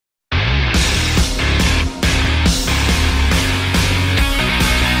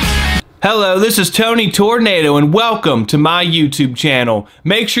Hello, this is Tony Tornado and welcome to my YouTube channel.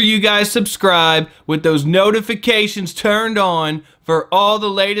 Make sure you guys subscribe with those notifications turned on for all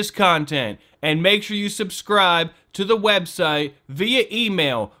the latest content. And make sure you subscribe to the website via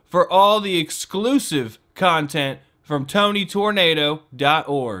email for all the exclusive content from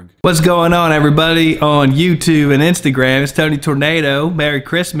TonyTornado.org. What's going on, everybody on YouTube and Instagram? It's Tony Tornado. Merry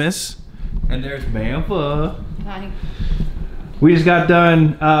Christmas. And there's Mamfa. Hi. We just got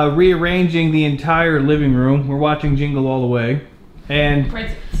done rearranging the entire living room. We're watching Jingle All the Way. And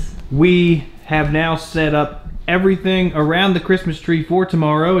Presents. we have now set up everything around the Christmas tree for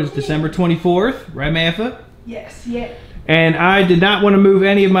tomorrow. It's December 24th, right, Mamfa? Yes, yeah. And I did not want to move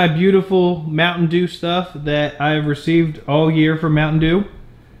any of my beautiful Mountain Dew stuff that I've received all year from Mountain Dew.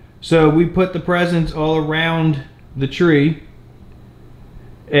 So we put the presents all around the tree.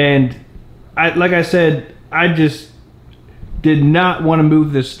 And like I said, I just did not want to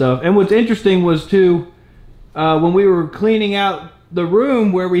move this stuff. And what's interesting was too, when we were cleaning out the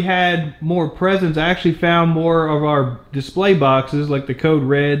room where we had more presents, I actually found more of our display boxes, like the Code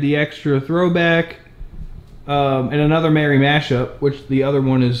Red, the extra throwback, and another Merry Mashup, which the other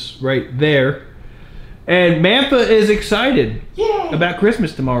one is right there. And Mamfa is excited about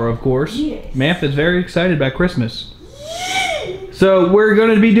Christmas tomorrow, of course. Yes. Mamfa is very excited about Christmas. So we're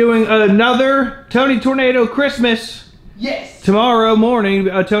going to be doing another Tony Tornado Christmas. Yes. Tomorrow morning,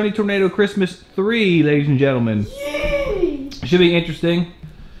 a Tony Tornado Christmas 3, ladies and gentlemen. Yay. Should be interesting.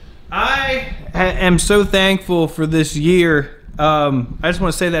 I am so thankful for this year. I just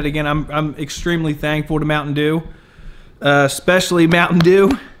want to say that again. I'm extremely thankful to Mountain Dew, especially Mountain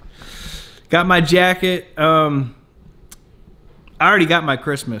Dew. Got my jacket. I already got my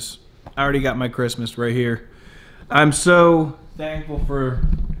Christmas. I already got my Christmas right here. I'm so thankful for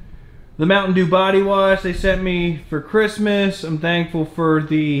the Mountain Dew body wash they sent me for Christmas. I'm thankful for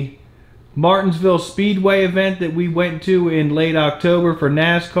the Martinsville Speedway event that we went to in late October for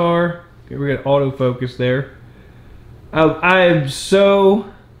NASCAR. Okay, we got autofocus there. I am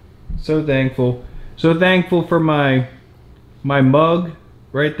so thankful. So thankful for my mug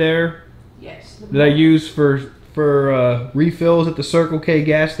right there. Yes. That I use for refills at the Circle K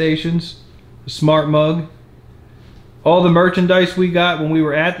gas stations. The smart mug. All the merchandise we got when we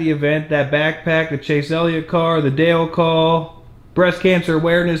were at the event, that backpack, the Chase Elliott car, the Dale call, breast cancer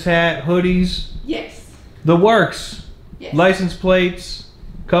awareness hat, hoodies. Yes. The works. Yes. License plates,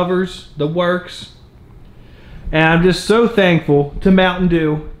 covers, the works. And I'm just so thankful to Mountain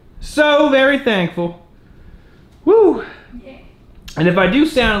Dew. So very thankful. Woo! Yeah. And if I do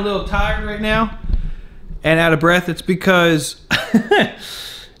sound a little tired right now and out of breath, it's because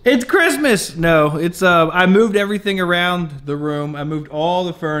it's Christmas. No, it's I moved everything around the room. I moved all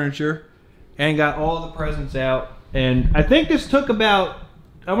the furniture and got all the presents out. And I think this took about,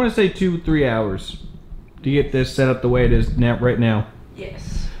 I want to say 2-3 hours to get this set up the way it is now, right now.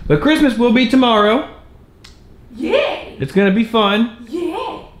 Yes. But Christmas will be tomorrow. Yay. It's gonna be fun.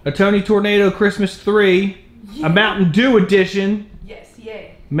 Yeah. A Tony Tornado Christmas 3, Yeah. a Mountain Dew edition. Yes, yeah.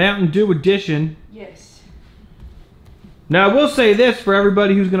 Mountain Dew edition. Yes. Now I will say this for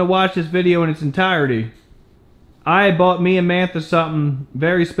everybody who's gonna watch this video in its entirety. I bought me and Mantha something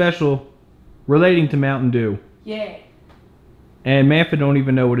very special relating to Mountain Dew. Yeah. And Mantha don't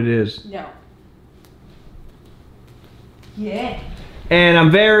even know what it is. No. Yeah. And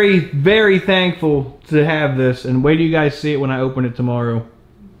I'm very, very thankful to have this. And wait till you guys see it when I open it tomorrow.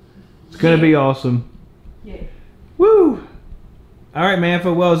 It's gonna be awesome. Yeah. Woo! Alright,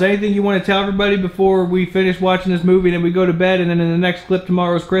 Mantha. Well, is there anything you want to tell everybody before we finish watching this movie and then we go to bed and then in the next clip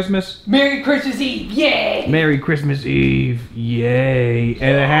tomorrow's Christmas? Merry Christmas Eve. Yay. Merry Christmas Eve. Yay.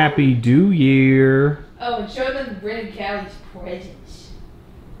 And a Happy Dew Year. Oh, and show them Bryn and Callie's presents.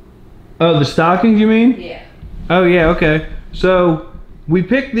 Oh, the stockings you mean? Yeah. Oh, yeah, okay. So, we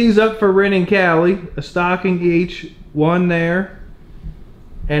picked these up for Ren and Callie. A stocking each. One there.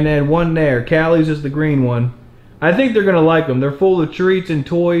 And then one there. Callie's is the green one. I think they're going to like them. They're full of treats and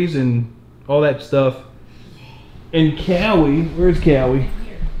toys and all that stuff. And Callie, where's Callie?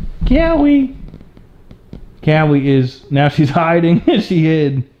 Callie. Callie is, now she's hiding. She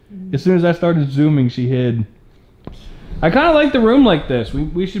hid. As soon as I started zooming, she hid. I kind of like the room like this.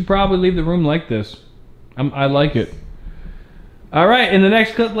 We should probably leave the room like this. I like it. Alright, in the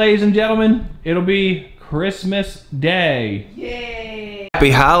next clip, ladies and gentlemen, it'll be Christmas Day. Yay.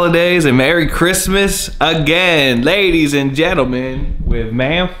 Happy holidays and Merry Christmas again, ladies and gentlemen, with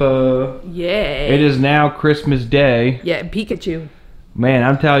Mamfa. Yay. It is now Christmas Day. Yeah, Pikachu. Man,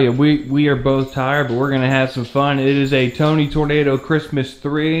 I'm telling you, we are both tired, but we're going to have some fun. It is a Tony Tornado Christmas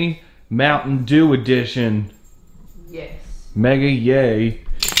 3 Mountain Dew edition. Yes. Mega yay.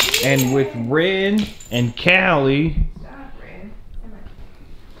 And with Ren and Callie,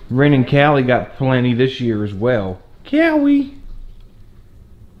 Ren and Callie got plenty this year as well. Callie.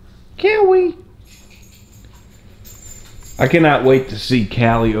 I cannot wait to see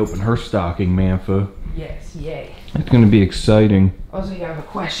Callie open her stocking, Mantha. Yes, yay. It's going to be exciting. Also, you have a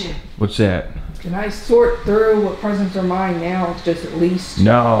question. What's that? Can I sort through what presents are mine now? Just at least.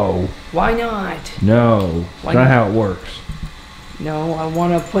 No. Why not? No. Why That's not not? how it works. No, I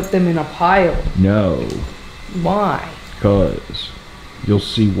want to put them in a pile. No. Why? Because you'll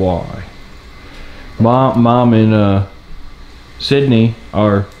see why. Mom and Sydney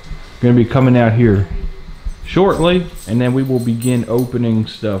are going to be coming out here shortly, and then we will begin opening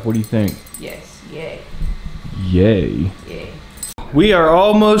stuff. What do you think? Yes, yay. Yay. Yay. We are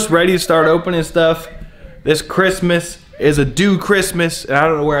almost ready to start opening stuff. This Christmas is a due Christmas, and I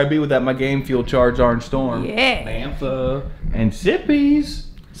don't know where I'd be without my game fuel charged Orange Storm. Yeah. Mantha and Sippy's.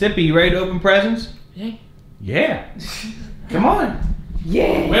 Sippy, you ready to open presents? Yeah. Yeah. Come on.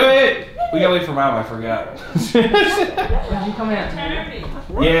 Yeah. Wait. We gotta wait for Mom, I forgot. When did you come out?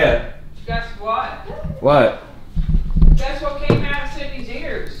 Yeah. Guess what? What? Guess what came out of Sydney's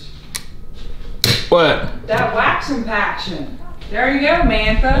ears? What? That wax impaction. There you go,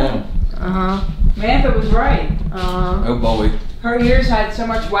 Mantha. Uh-huh. Mantha was right. Uh-huh. Oh boy. Her ears had so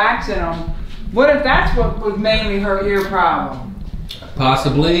much wax in them. What if that's what was mainly her ear problem?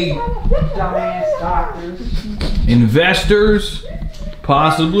 Possibly. Dumbass doctors. Investors.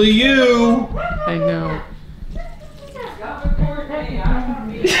 Possibly you. I know. Don't record me. I don't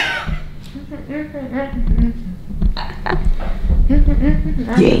want to be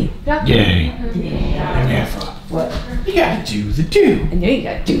Yay. Yay. Yeah. What? You gotta do the do. I know you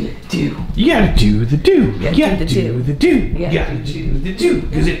gotta do the do. You gotta do the do. You gotta gotta do do the do. You gotta do the do.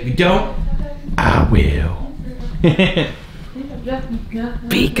 Because if you don't, I will.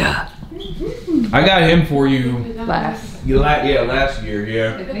 Pika. I got him for you. Last. Last year,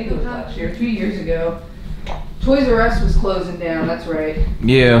 yeah. I think it was last year, 2 years ago. Toys R Us was closing down, that's right.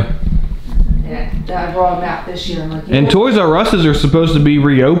 Yeah. And I brought them out this year. I'm like, And Toys R Us's are supposed to be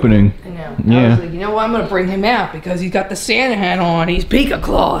reopening. I know. Yeah. I was like, you know what? I'm gonna bring him out because he's got the Santa hat on. He's Pika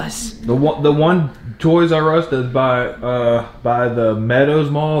Claus. The one Toys R Us that's by the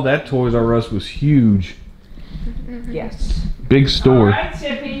Meadows Mall, that Toys R Us was huge. Yes. Big store. Alright,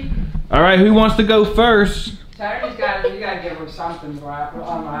 Sippy. All right, who wants to go first? Saturdays you gotta give her something, Rob.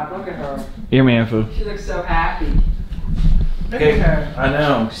 Look at her. Here, Mantha. She looks so happy. Look at her. I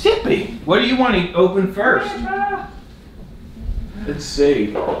know. Sippy, what do you want to open first? Let's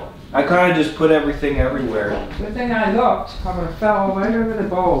see. I kind of just put everything everywhere. Good thing I looked. I would have fell right over the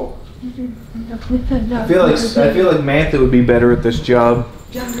bowl. I feel like Mantha would be better at this job.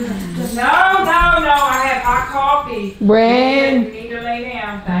 No, I have hot coffee. Ren. You need to lay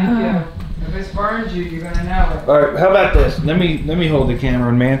down. Thank you. If this burns you, you're gonna know it. All right, how about this? Let me hold the camera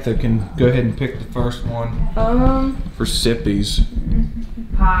and Mantha can go ahead and pick the first one for Sippy's.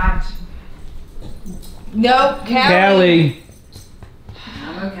 Hot. Nope. Callie.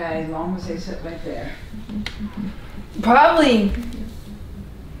 I'm okay as long as they sit right there. Probably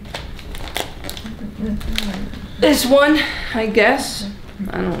this one, I guess.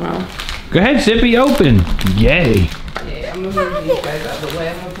 I don't know. Go ahead, Sippy, open. Yay. Yeah, I'm gonna move these guys out of the way.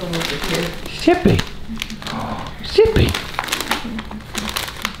 I'm gonna put them over here. Sippy. Sippy.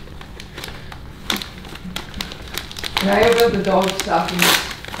 Can I open up the dog stockings?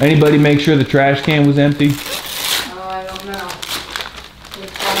 Anybody make sure the trash can was empty? Oh, I don't know.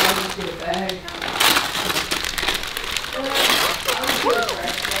 Which one? I'll just get a bag.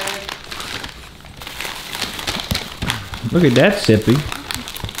 Look at that, Sippy.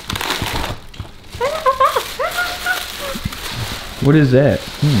 What is that?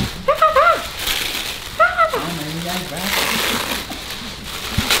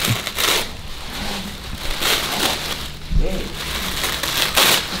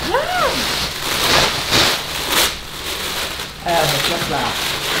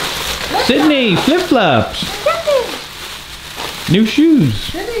 Sydney, flip-flops. New shoes.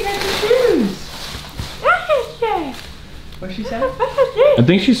 Sydney, got your shoes. What'd she say? I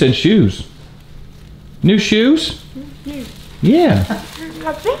think she said shoes. New shoes? Yeah.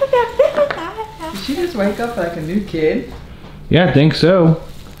 Did she just wake up like a new kid? Yeah, I think so.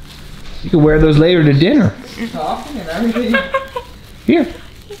 You can wear those later to dinner. Talking and everything. Here.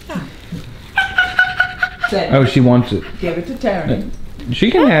 Said, Oh, she wants it. give it to Tony. She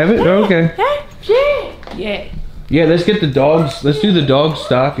can have it. Okay. Yeah. Yeah, let's get the dogs. Let's do the dog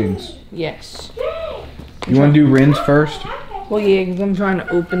stockings. Yes. You want to do Ren's first? Well, yeah, because I'm trying to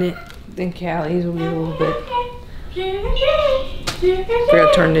open it. Then Callie's will be a little bit. We're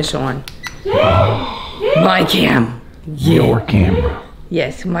gonna turn this on. My cam. Your camera.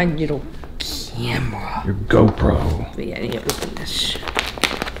 Yes, my little camera. Your GoPro. But yeah, I need to open this.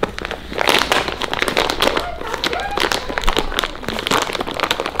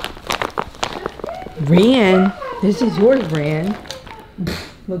 Ran. This is yours, Ran.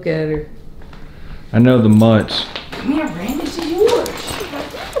 Look at her. I know the mutts. Come here, Ran. This is yours.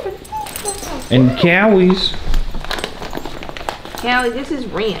 And Cowie's. Callie, this is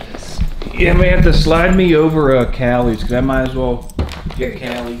Ran's. Yeah, may have to slide me over Callie's, because I might as well get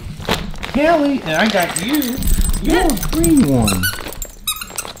Callie. Callie, and I got you. You're a green one.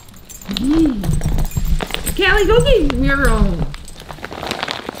 Callie, go get your own.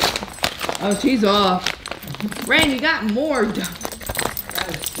 Oh, she's off. Ran, you got more.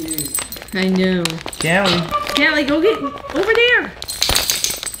 That's cute. I know. Callie. Callie, go get over there.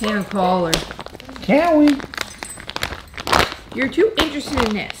 Can't call her. Callie. You're too interested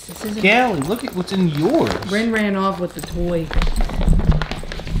in this. This isn't. Callie, look at what's in yours. Ren ran off with the toy.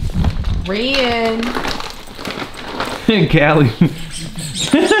 Ren. Callie.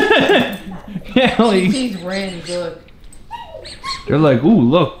 She Callie. sees Ren. Look. They're like, ooh,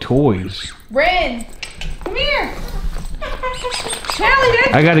 look, toys. Ren, come here. Callie,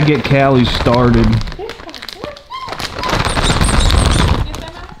 that's. I gotta get Callie started.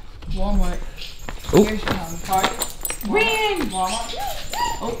 Walmart. Oh. Here's your mom. Target. Ren. Walmart.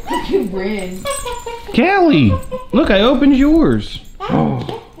 Oh, look at Ren. Callie, look, I opened yours.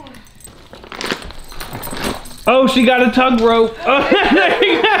 Oh. Oh, she got a tug rope. Oh, there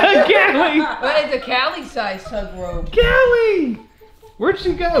you go, Callie. But it's a Callie size tug rope. Callie, where'd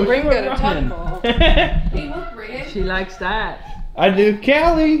she go? Ren She got a went tug running. rope. Hey, look, Ren. She likes that. I do,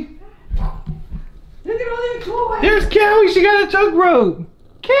 Callie. Look at all them toys. There's Callie. She got a tug rope.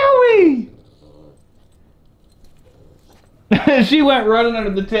 Callie. She went running under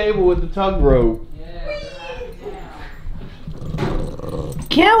the table with the tug rope.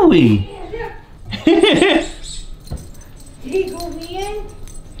 Callie. Here you go, Ren.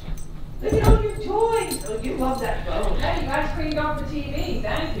 Look at all your toys. Oh, you love that boat. Hey, you guys cleaned off the TV.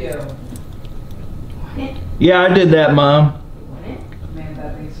 Thank you. Yeah, I did that, Mom. Man,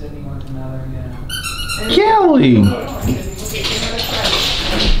 that thing Sydney wants another, yeah. Callie.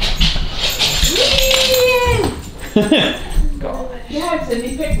 Yeah,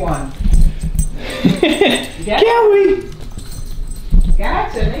 Sydney, pick one. Callie.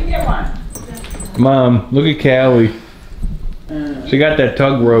 Yeah, Sydney, get one. Mom, look at Callie. She got that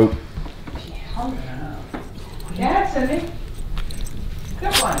tug rope. Yeah, Sydney.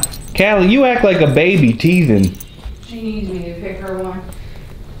 Pick one. Callie, you act like a baby teasing. She needs me to pick her one.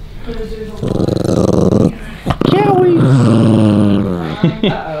 Callie.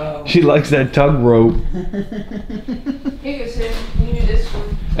 Uh-oh. She likes that tug rope. Here you go, Sid. You need this one.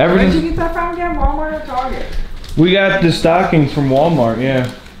 Where'd you Everything. get that from again? Walmart or Target? We got the stockings from Walmart.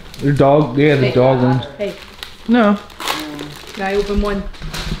 Yeah, they're dog. Yeah, the dog ones. Hey, No. can I open one?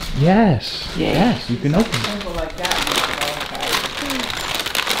 Yes. Yes, you can open it. Simple like that.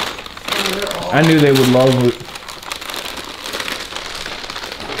 I knew they would love it.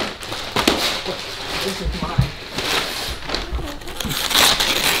 This is mine.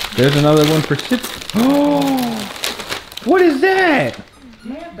 There's another one for Sid. Oh, what is that?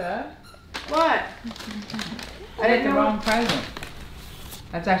 Yeah, Dad. What? I did the wrong present.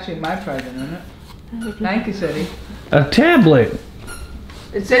 That's actually my present, isn't it? Thank you, City. A tablet.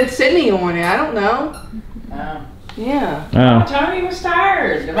 It said Sydney on it. I don't know. Oh. Yeah. Oh. Tony was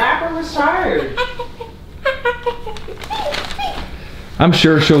tired. The rapper was tired. I'm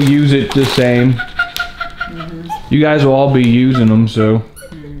sure she'll use it the same. You guys will all be using them, so.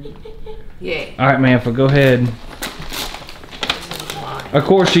 Yeah. All right, Manfa, go ahead. Of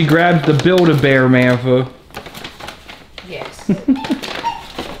course, she grabs the Build-A-Bear, Manfa. Yes. Lynn's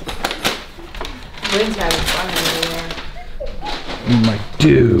having fun over there. I'm like,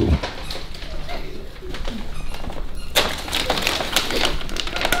 dude.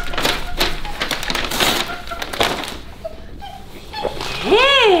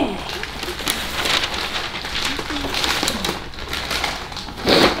 Yeah.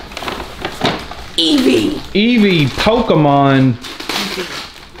 Eevee, Pokemon.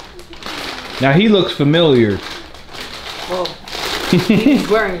 Now he looks familiar. Whoa. He's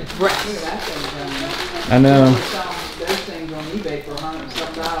wearing his Look at dress. that thing. I know. They're selling those things on eBay for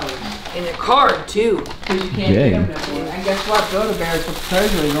 $100-some. In a card, too. Because you can't Yay. get them this way. And guess what? Build-A-Bears are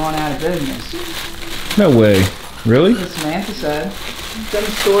supposedly going out of business. No way. Really? What Samantha said. Some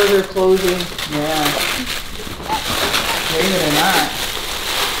stores are closing. Yeah. Believe it or not.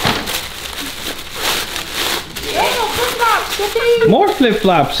 Yeah, come back, Sippy. More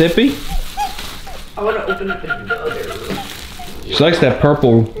flip-flops, Sippy. I want to open up in the other room. She likes that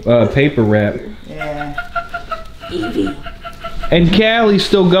purple paper wrap. Yeah. Evie. And Callie's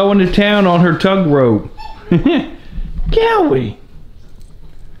still going to town on her tug rope. Callie.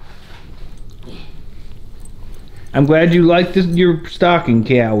 I'm glad you liked your stocking,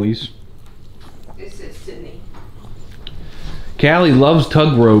 Callie's. This is Sydney. Callie loves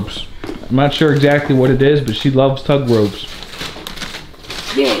tug ropes. I'm not sure exactly what it is, but she loves tug ropes.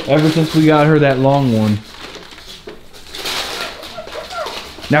 Yeah. Ever since we got her that long one.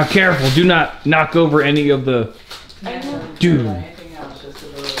 Now careful, do not knock over any of the... Dude. Anything else, just the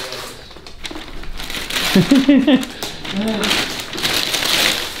little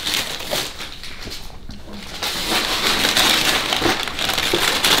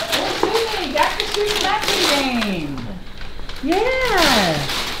Dr. Seuss matching game. Yeah.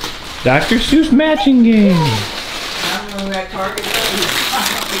 Dr. Seuss matching game. I remember at Target.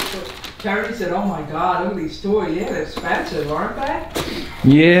 Terry said, "Oh my God, look at these toys. Yeah, they're expensive, aren't they?"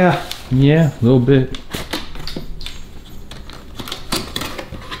 Yeah, a little bit.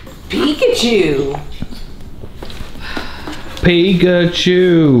 Pikachu.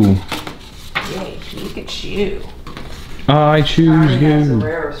 Pikachu. Yay, Pikachu. I choose Terry has the you.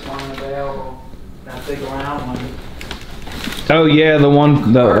 rarest one available. That big round one. Oh yeah, the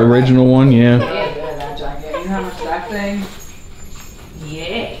original one, yeah. Yeah, that giant. You know how much that thing?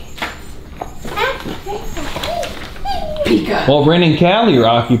 Yay. Pika. Well, Ren and Callie are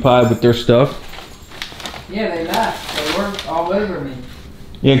occupied with their stuff. Yeah, they left. They were all over me.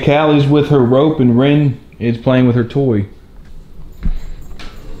 Yeah, Callie's with her rope and Ren is playing with her toy.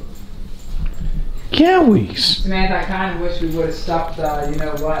 Callie's. Samantha, I kind of wish we would have stopped, you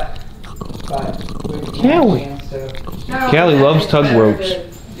know what? But we didn't have a Callie. chance to. Callie loves tug ropes.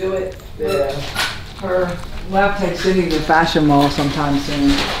 Do it. Yeah. Her lab takes Sydney to the fashion mall sometime soon.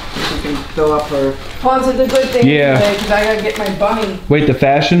 She can fill up her. Pawns are the good thing Yeah. today because I gotta get my bunny. Wait, the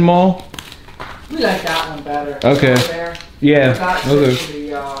fashion mall? We like that one better. Okay. Over there. Yeah. Got Okay. the,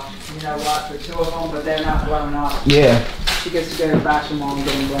 you know what, the two of them, but they're not blown up. Yeah. She gets to go to the fashion mall and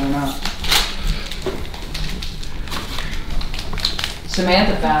get them blown up.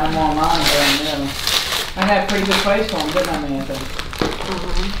 Samantha found them online, brand new. I had a pretty good price for them, didn't I, Samantha?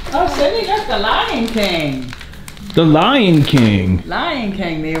 Oh, Sydney, that's the Lion King. The Lion King. Lion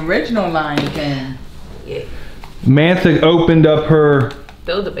King, the original Lion King. Yeah. Mantha opened up her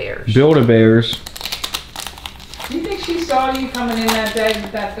Build-A-Bears. Build-A-Bears. Do you think she saw you coming in that day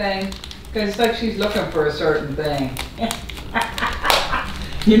with that thing? Because it's like she's looking for a certain thing.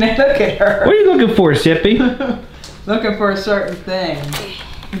 You know, look at her. What are you looking for, Sippy? Looking for a certain thing.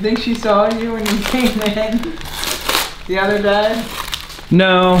 You think she saw you when you came in the other day?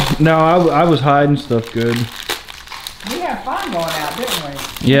 No, I was hiding stuff good. We had fun going out, didn't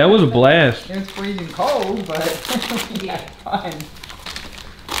we? Yeah, it was a blast. It was freezing cold, but we had fun.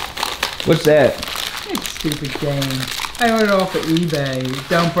 What's that? It's a stupid game. I ordered it off of eBay.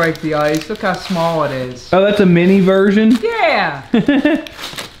 Don't break the ice. Look how small it is. Oh, that's a mini version? Yeah.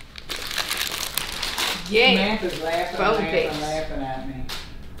 Yay. Samantha's laughing, Phone laughing, case. laughing at me.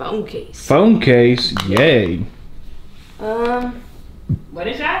 Phone case. Phone case, yay. What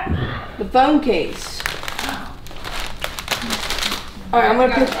is that? The phone case. Alright, I'm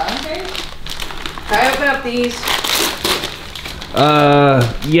gonna put. Can I open up these?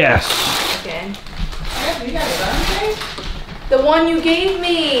 Yes. Okay. You got a phone case? The one you gave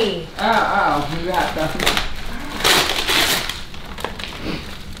me. Oh, you got them.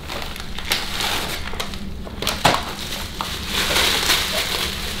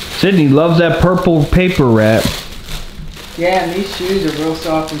 Sydney loves that purple paper wrap. Yeah, and these shoes are real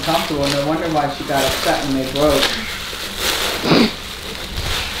soft and comfortable. No wonder why she got upset when they broke.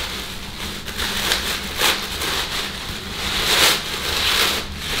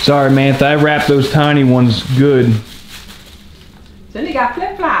 Sorry, Mantha, I wrapped those tiny ones good. Cindy got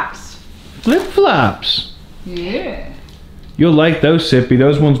flip-flops. Flip-flops. Yeah. You'll like those, Sippy.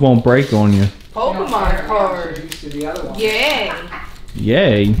 Those ones won't break on you. Pokemon card. Used to the other one. Yay.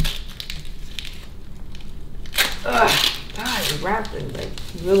 Yay. Ugh. God, you wrapped it like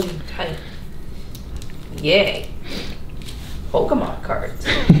really tight. Yay. Pokemon cards.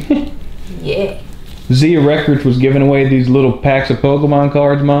 Yay. Zia Records was giving away these little packs of Pokemon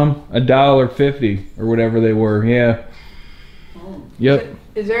cards, Mom. $1.50 or whatever they were. Yeah. Yep.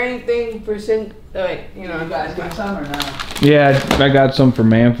 Is there anything for you You know, guys got some or no? Yeah, I got some for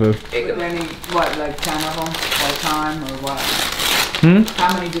Mantha. Is there any, what, like 10 of them all the time or what?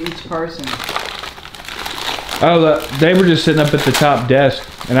 How many to each person? Oh, they were just sitting up at the top desk,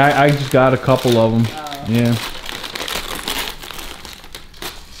 and I just got a couple of them. Oh. Yeah.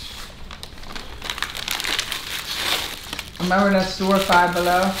 Remember that store Five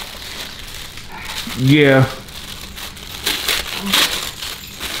Below? Yeah.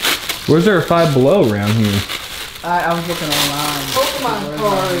 Where's there a Five Below around here? I was looking online. Pokemon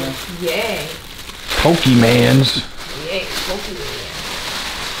cards. Yay. Pokemans. Yay, Pokemon.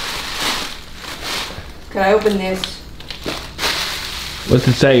 Can I open this? What's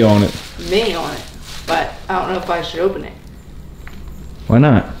it say on it? Me on it. But I don't know if I should open it. Why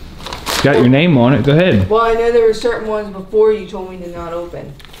not? It's got your name on it. Go ahead. Well, I know there were certain ones before you told me to not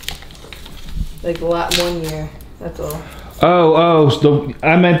open. Like the last 1 year. That's all. Oh, so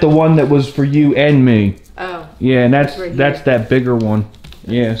I meant the one that was for you and me. Oh. Yeah, and that's Right that's that bigger one.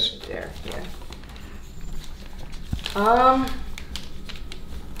 Yes. There, yeah.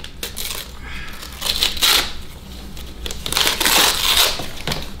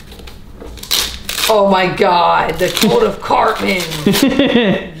 Oh my God, the Cult of Cartman.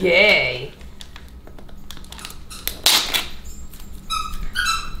 Yay.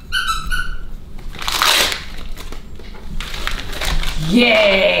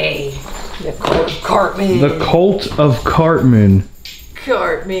 Yay. The Cult of Cartman. The Cult of Cartman.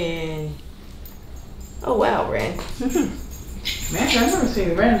 Cartman. Oh wow, Ren. Man, I've never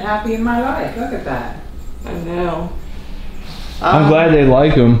seen Ren happy in my life. Look at that. I know. I'm glad they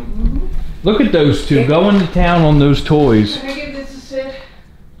like them. Look at those two going to town on those toys. Can I give this to Sid?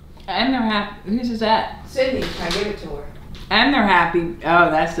 And they're happy. Whose is that? Sydney, can I give it to her? And they're happy. Oh,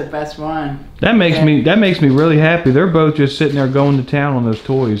 that's the best one. That makes me really happy. They're both just sitting there going to town on those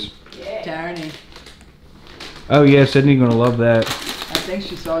toys. Yeah. Tony. Oh yeah, Sydney's gonna love that. I think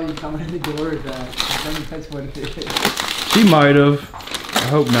she saw you coming in the door. I think that's what it is. She might have. I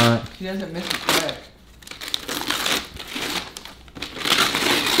hope not. She doesn't miss a trick.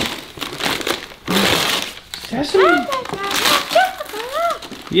 Sesame.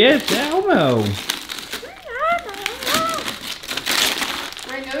 Yes, Elmo.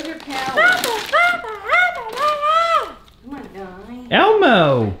 Ren, those are cows. Come on, darling.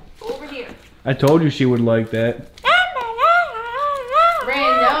 Elmo. Over here. I told you she would like that.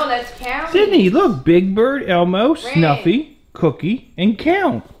 Ren, no, that's cow. Sydney, look, Big Bird, Elmo, Snuffy, Cookie, and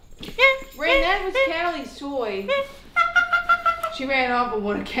Count. Ren, that was Callie's toy. She ran off with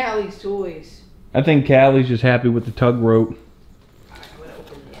one of Callie's toys. I think Callie's just happy with the tug rope. Alright, I'm gonna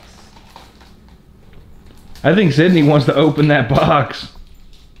open this. I think Sydney wants to open that box.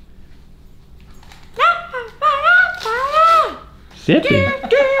 Sydney.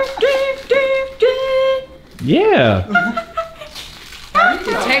 Yeah.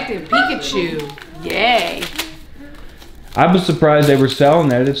 Detective Pikachu. Yay. I was surprised they were selling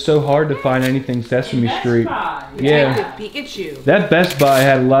that. It's so hard to find anything Sesame Street. Yeah. Detective Pikachu. That Best Buy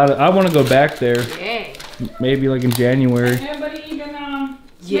had a lot of... I want to go back there. Yay. Maybe like in January. Nobody even,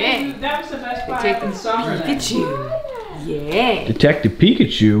 Yeah. that was the best buy Detective in summer. Pikachu. Yay. Detective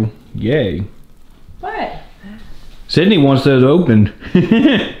Pikachu. Yay. What? Sydney wants those opened.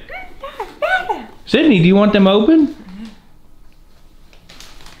 Sydney, do you want them open?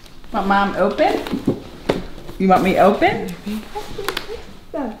 Want Mom open? You want me open?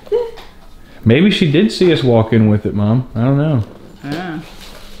 Maybe she did see us walk in with it, Mom. I don't know. Yeah.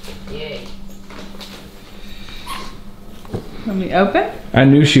 Yay. Want me open? I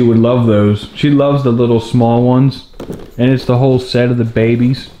knew she would love those. She loves the little small ones. And it's the whole set of the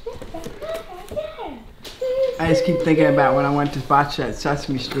babies. I just keep thinking about when I went to watch that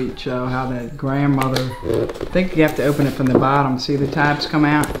Sesame Street show, how that grandmother, I think you have to open it from the bottom, see the tabs come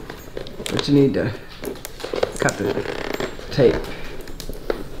out, but you need to cut the tape.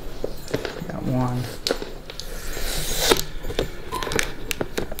 Got one.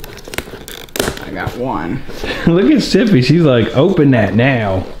 I got one. Look at Sippy. She's like, open that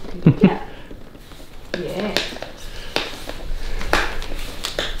now. Yeah.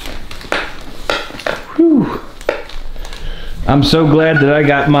 Whew. I'm so glad that I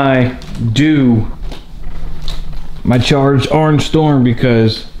got my charged Orange Storm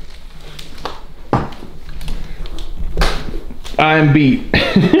because I am beat.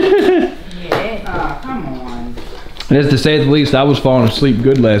 Yeah. Oh, come on. And as to say the least, I was falling asleep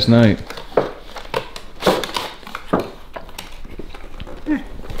good last night.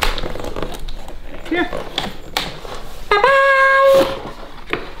 Here.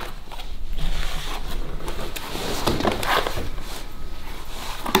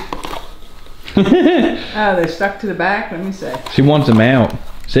 Oh, they stuck to the back? Let me see. She wants them out.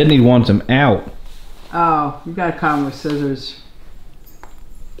 Sydney wants them out. Oh, you gotta come with scissors.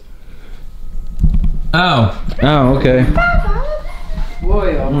 Oh. Oh, okay.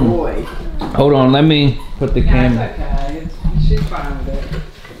 Boy, oh boy. Hold on, let me put the camera. That's okay. She's fine with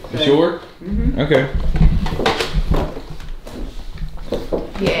it. Sure? Mm-hmm. Okay.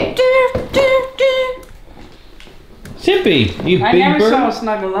 Yeah. Sippy, you I big never bird. saw a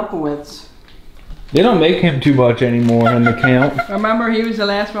Snuggleupowitz. They don't make him too much anymore in the count. Remember, he was the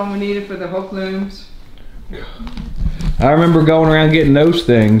last one we needed for the hook looms. I remember going around getting those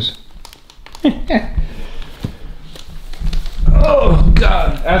things. Oh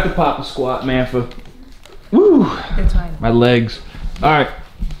God! I have to pop a squat, Mantha. Woo! It's fine. My legs. All right.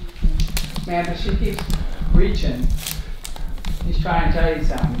 Man, but she keeps reaching. He's trying to tell you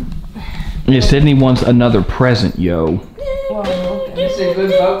something. Yeah, Sydney wants another present, yo. Well, okay. It's a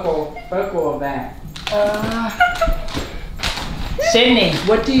good vocal of that. Sydney,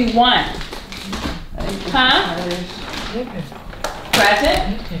 what do you want? Huh?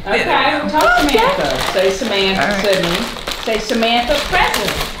 Present? Okay, well, tell Samantha. Say Samantha, All right. Sydney. Say Samantha,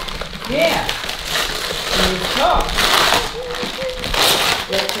 present. Yeah. And you talk.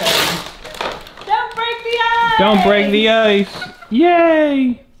 Okay. Don't break the ice! Don't break the ice.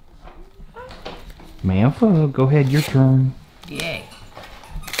 Yay! Mantha, go ahead, your turn. Yay.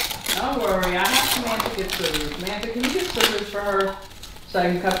 Don't worry, I have Samantha get scissors. Samantha, can you get scissors for her so I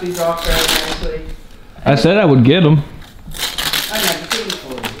can cut these off very nicely? I said I would get them. I know, the scissors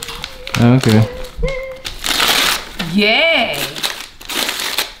for you. Okay. Yay.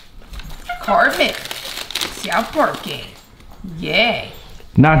 Carpet. South Park game. Yay.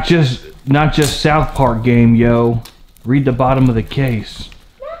 Not just South Park game, yo. Read the bottom of the case.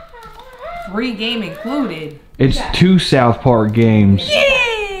 Free game included. It's 2 South Park games.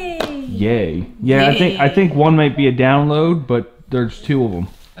 Yay. Yay. Yeah, I think one might be a download, but there's 2 of them.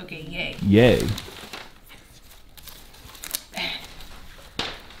 Okay, yay. Yay.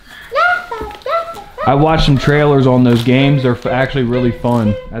 I watched some trailers on those games. They're actually really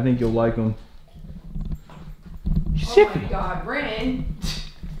fun. I think you'll like them. Oh my God, Ren.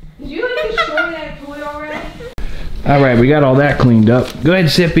 Did you like destroy that toy already? All right, we got all that cleaned up. Go ahead,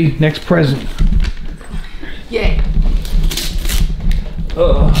 Sippy. Next present. Yay.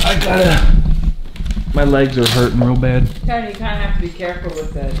 Oh, I gotta. My legs are hurting real bad. Tony, you kind of have to be careful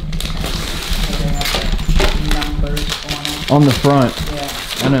with the numbers on them. On the front.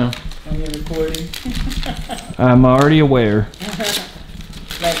 Yeah, I know. when you're recording. I'm already aware.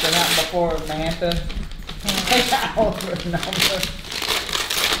 Like the night before, Samantha. Take out all her numbers.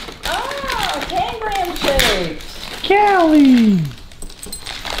 Oh, 10 gram shapes. Callie.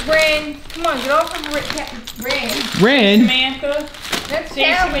 Ren, come on, get off of Ren. Ren. Samantha. That's See,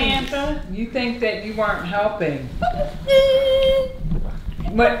 Callie. Samantha, you think that you weren't helping.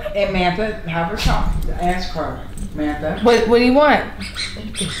 But, and Samantha, have her talk. Ask her, Samantha. What do you want?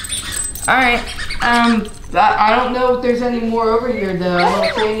 Alright, I don't know if there's any more over here though. I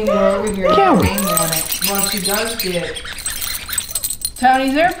don't see any more over here with your name on it. Well, she does get, Tony,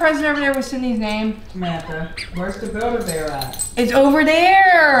 is there a present over there with Sydney's name? Samantha, where's the builder there at? It's over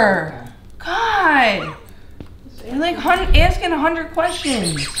there! God! You're like asking 100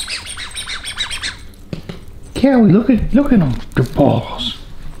 questions. Callie, look at them. The balls.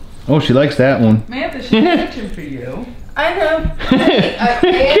 Oh, she likes that one. Samantha, she's reaching for you. I know.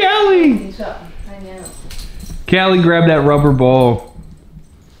 Callie! I know. Callie, grab that rubber ball.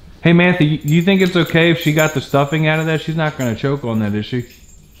 Hey, Mantha, you think it's okay if she got the stuffing out of that? She's not going to choke on that, is she?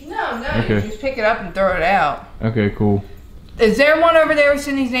 No, Okay. you just pick it up and throw it out. Okay, cool. Is there one over there with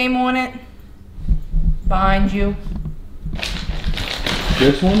Sydney's name on it? Behind you?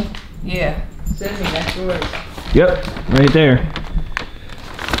 This one? Yeah. Sydney, that's yours. Yep, right there.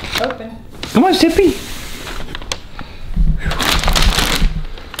 Open. Come on, Sippy.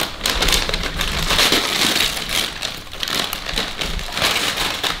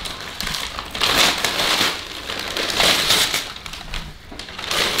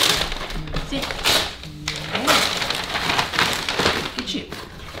 Sit. Get you.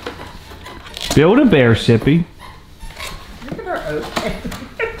 Build a bear, Sippy. Look at her open.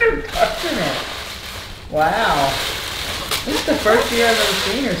 They're touching it. Wow. This is the first year I've ever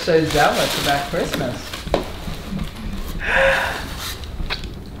seen her so zealous about Christmas.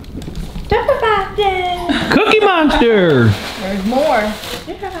 Cookie Monster. There's more.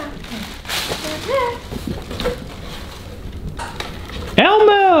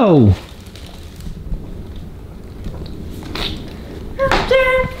 Elmo.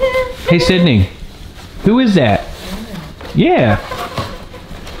 Hey, Sydney. Who is that? Yeah.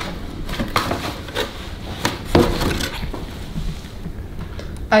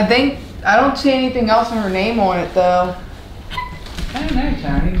 I don't see anything else with her name on it though. I don't know,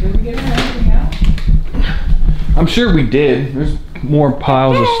 Tony. Did we get her anything else? I'm sure we did. There's more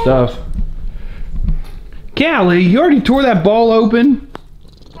piles of stuff. Callie, you already tore that ball open.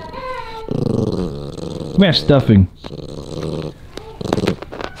 Come here, stuffing.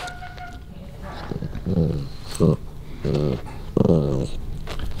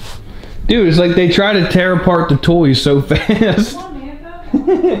 Dude, it's like they try to tear apart the toys so fast.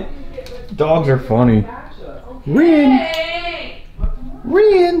 Dogs are funny. Ren.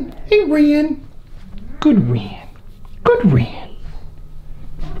 Ren. Hey, Ren. Good Ren. Good Ren.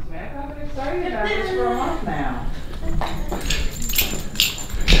 I've been excited about this for a month now.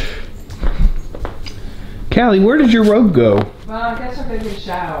 Callie, where did your robe go? Well, I guess I'll go get a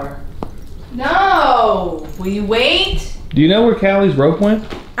shower. No! Will you wait? Do you know where Callie's rope went?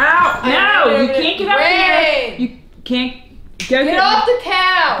 Ow! No! You can't get up here! You can't... Go Get off the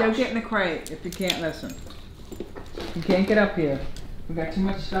couch! Go get in the crate if you can't listen. You can't get up here. We've got too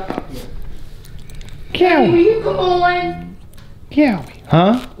much stuff up here. Hey, will you come on? Callie.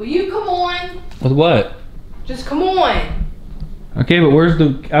 Huh? Will you come on? With what? Just come on. Okay, but where's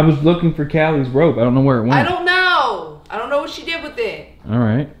the... I was looking for Callie's rope. I don't know where it went. I don't know. I don't know what she did with it.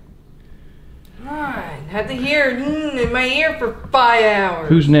 Alright. Come on. Had to hear in my ear for 5 hours.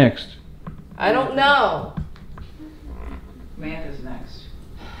 Who's next? I don't know. Samantha's next.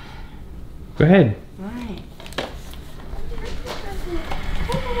 Go ahead. Right.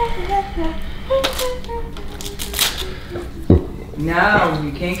 No,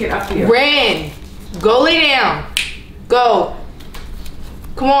 you can't get up here. Ren, go lay down. Go.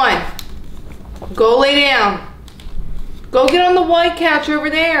 Come on. Go lay down. Go get on the white couch over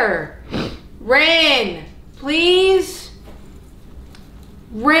there. Ren, please.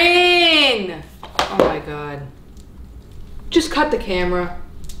 Ren. Oh my God. Just cut the camera.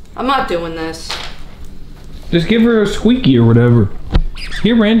 I'm not doing this. Just give her a squeaky or whatever.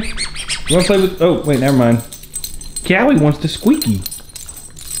 Here, Ren. You want to play with... Oh, wait, never mind. Callie wants the squeaky.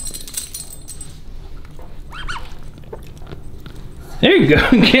 There you go.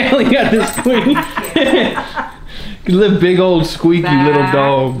 Callie got the squeaky. Little big old squeaky little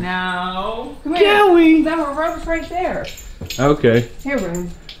dog. No. Come here. Callie. That rope's right there. Okay. Here, Ren.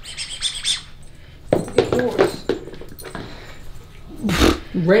 It's yours.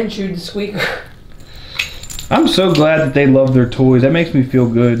 Ren chewed the squeaker. I'm so glad that they love their toys. That makes me feel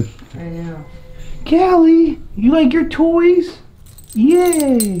good. I know. Callie, you like your toys?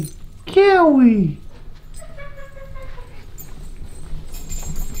 Yay! Callie!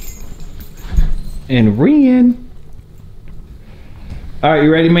 And Ren. Alright,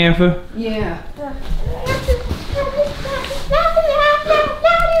 you ready, Mantha? Yeah.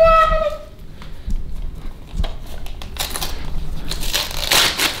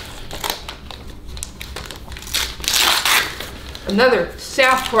 Another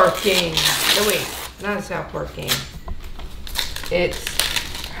South Park game. No, wait, not a South Park game. It's,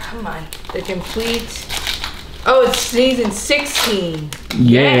 come on, the complete. Oh, it's season 16.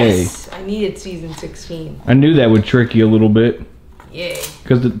 Yay. Yes, I needed season 16. I knew that would trick you a little bit. Yay.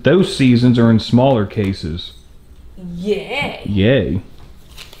 Because those seasons are in smaller cases. Yay. Yay.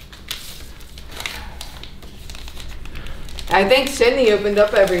 I think Sydney opened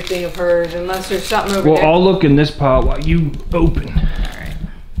up everything of hers, unless there's something over Well, there. I'll look in this pile while you open. Alright.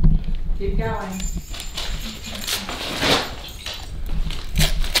 Keep going.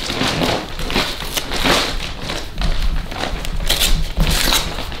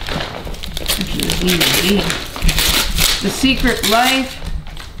 The Secret Life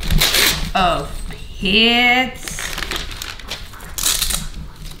of Pets.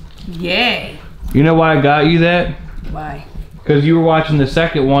 Yay. You know why I got you that? Why? Because you were watching the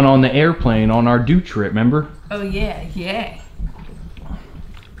second one on the airplane on our do trip, remember? Oh yeah, yay.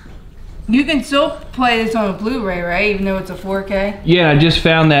 You can still play this on a Blu-ray, right? Even though it's a 4K? Yeah, I just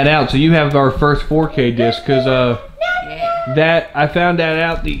found that out. So you have our first 4K disc because Yeah. that I found that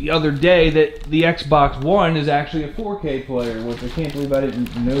out the other day that the Xbox One is actually a 4K player, which I can't believe I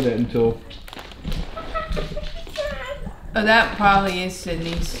didn't know that until... Oh, that probably is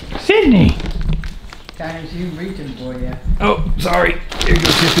Sydney's. Sydney! Guys, you reaching for you. Oh, sorry. Here you go,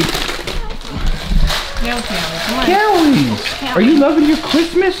 Tiffy. No, Callie, come on. Callie! Are you loving your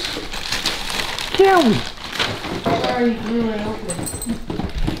Christmas? Callie! Sorry, you were open.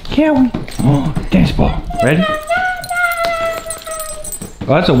 Callie! Oh, dance ball. Ready? Oh,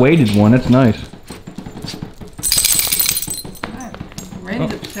 that's a weighted one. That's nice.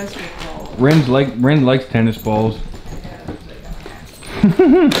 Ren's obsessed with balls. Ren likes tennis balls.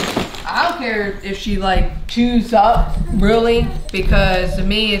 I don't care if she like chews up, really, because to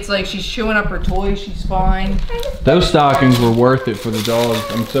me it's like she's chewing up her toys, she's fine. Those stockings were worth it for the dogs.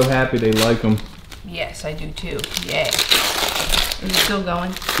 I'm so happy they like them. Yes, I do too. Yeah. Is it still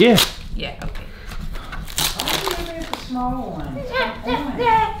going? Yeah. Yeah, okay. The small one.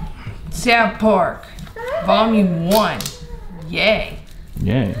 South Park, Volume 1. Yay.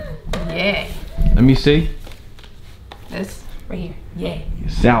 Yeah. Yay. Let me see. This? Right here. Yay.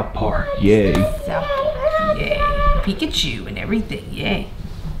 South Park, yay. South Park. Yay. Pikachu and everything. Yay.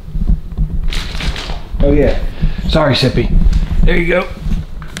 Oh yeah. Sorry, Sippy. There you go.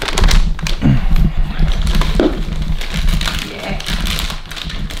 Yeah.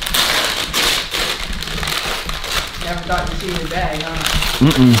 Never thought you'd see the day, huh?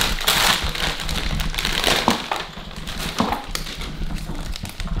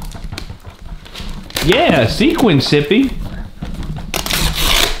 Yeah, sequin, Sippy.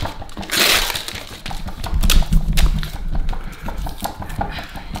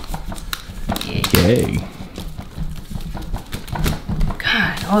 Yay.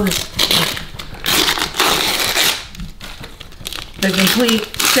 God, all this. The complete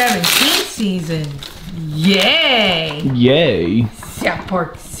 17th season. Yay! Yay. South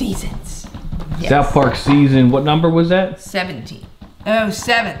Park seasons. Yes. South Park season, what number was that? 17. Oh,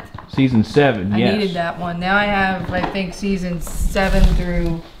 7th. Season 7, I yes. needed that one. Now I have, I think, season 7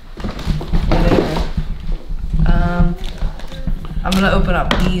 through whatever. I'm gonna open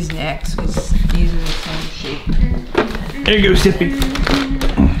up these next because these are the same shape. There you go, Sippy.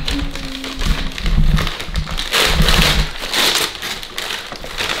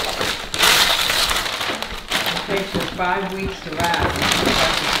 It takes us 5 weeks to wrap.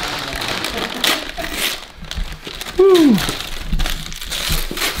 Woo.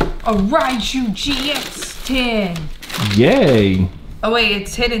 A Raiju GX10. Yay. Oh wait,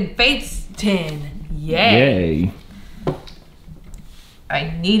 it's Hidden Fates 10. Yay. Yay.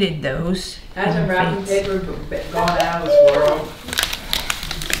 I needed those. Hasn't Hidden wrapping Fates. paper gone out of this world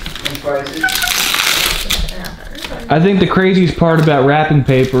in prices? I think the craziest part about wrapping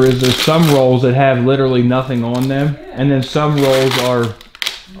paper is there's some rolls that have literally nothing on them, and then some rolls are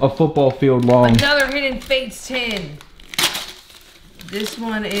a football field long. Another Hidden Fates 10. This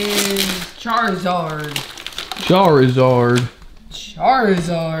one is Charizard. Charizard.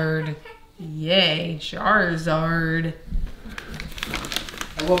 Charizard. Yay, Charizard.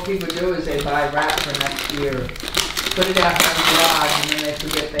 And what people do is they buy wrap for next year, put it out in the garage, and then they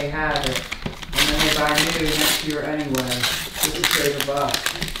forget they have it. And then they buy new next year anyway, just to save a buck.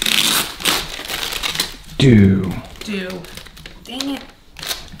 Dude. Dang it.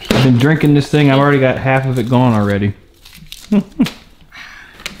 I've been drinking this thing. I've already got half of it gone already. There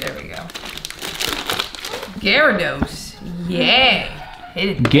we go. Gyarados. Yay.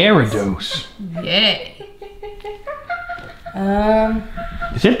 Hidden Gyarados. Yay.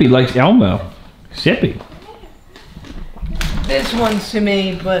 Sippy likes Elmo. Sippy. This one's to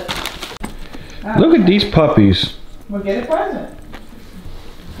me, but Look at these puppies. Well, get a present.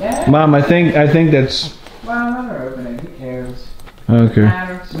 Yeah. Mom, I think that's Well, let her open it. Who cares? okay.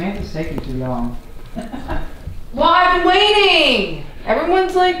 Samantha's taking too long. well, I've been waiting.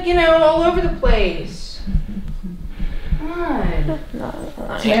 Everyone's like, all over the place. Come on.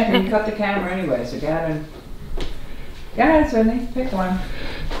 Samantha, you cut the camera anyway, so go ahead, Sydney. Pick one.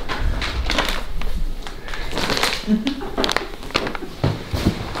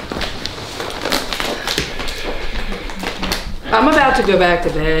 I'm about to go back to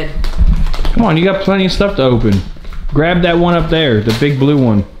bed. Come on, you got plenty of stuff to open. Grab that one up there, the big blue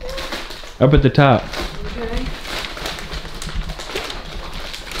one. Up at the top. Okay.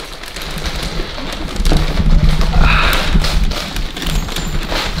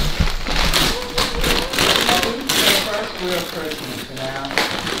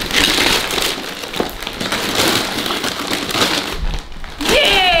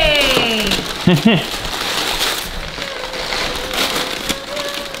 Yay!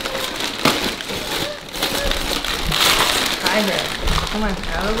 Hi there. Come on,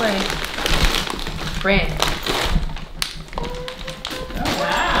 out of the way. Brand. Oh,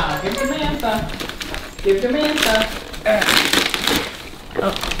 wow. Give to Mantha. Give to Mantha.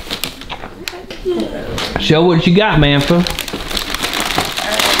 Show what you got, Mantha.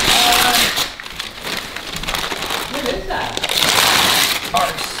 What is that?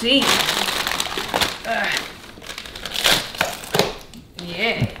 RC.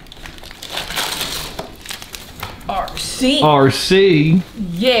 Yeah. RC. RC.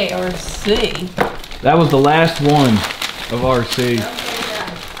 Yeah, RC. That was the last one of RC.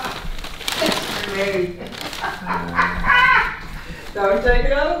 Don't take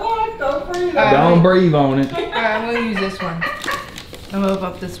it out of the box. Don't breathe. Don't breathe on it. Alright, I'm gonna use this one. I'm gonna open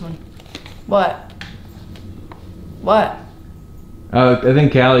up this one. What? What? I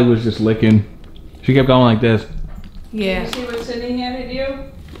think Callie was just licking. She kept going like this. Yeah. You see what Sydney handed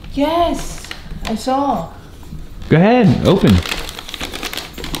you? Yes, I saw. Go ahead, open.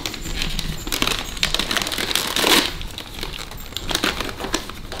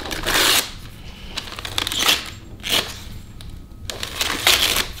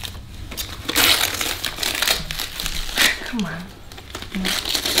 Come on.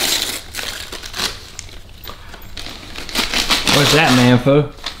 What's that,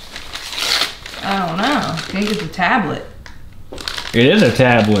 Manfo? I don't know. I think it's a tablet. It is a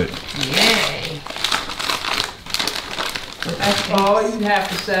tablet. Yay. That's all you have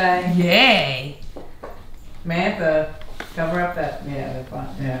to say. Yay. Mantha, cover up that. Yeah, that's fine.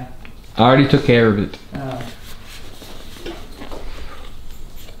 Yeah. I already took care of it. Oh.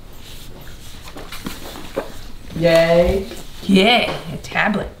 Yay. Yay. A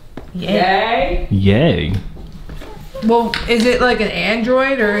tablet. Yay. Yay. Yay. Well, is it like an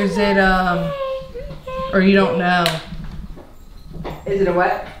Android or is it or you don't know? Is it a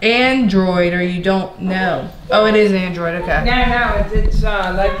what? Android or you don't know? Oh, it is Android. Okay. No,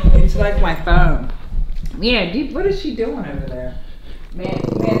 it's like my phone. Yeah, what is she doing over there? Man,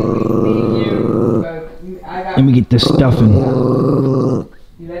 me and you both. Let me get this stuffing. You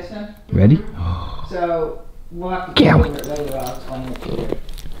listen? Ready? So we'll have to go over it later. I'll explain it to you.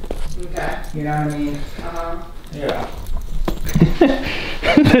 Okay. You know what I mean? Yeah.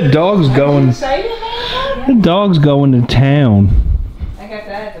 The dog's going. Say it, man? The dog's going to town. I got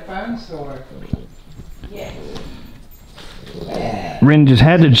that at the phone store. Yeah. Rin just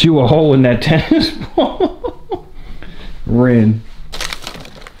had to chew a hole in that tennis ball. Rin,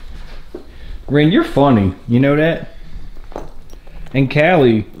 you're funny. You know that? And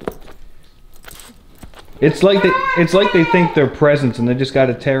Callie, it's like they think they're presents and they just got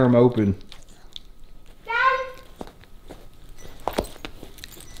to tear them open.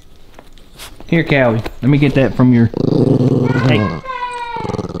 Here, Callie, let me get that from your. Hey.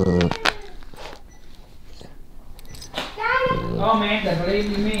 Oh man,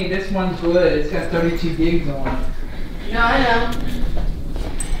 believe you me, this one's good. It's got 32 gigs on it. No, I know.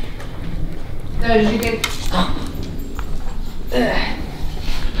 No, did you get?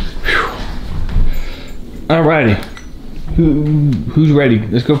 Alrighty. Who's ready?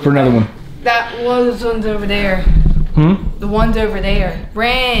 Let's go for another one. Those one's over there. The one's over there.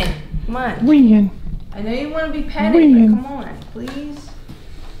 Ran. Come on. Rin. I know you want to be petty, but come on, please.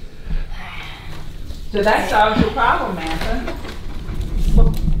 So that solves your problem, Mantha.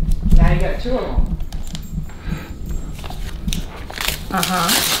 Now you got 2 of them.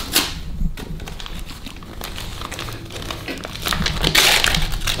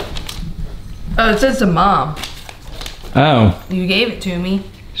 Oh, it says to Mom. Oh. You gave it to me.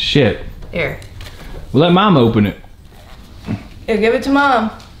 Shit. Here. Well, let Mom open it. Here, give it to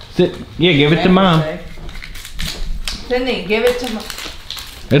Mom. Yeah, give it to Mom. Cindy, give it to Mom.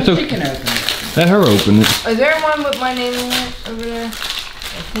 It's She okay. can open it. Let her open it. Is there one with my name in it over there?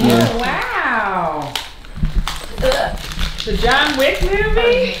 Yeah. Oh, wow. The John Wick movie?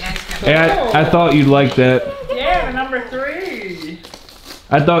 Okay, next time. Hey, I thought you'd like that. Yeah, the number 3.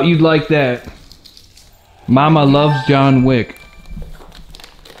 I thought you'd like that. Mama loves John Wick.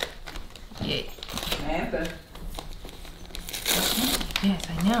 Yeah. Mantha. Yes,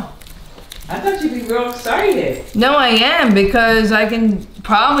 I know. I thought you'd be real excited. No, I am because I can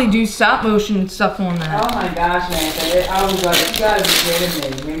probably do stop motion stuff on that. Oh my gosh, Mantha. I was like, you gotta be kidding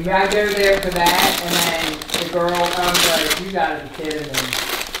me. I mean, I go there for that, and then the girl, I was like, you gotta be kidding me.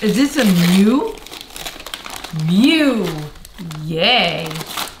 Is this a Mew? Mew. Yay.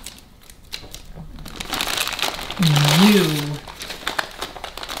 Mew.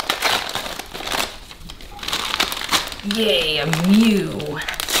 Yay, a Mew.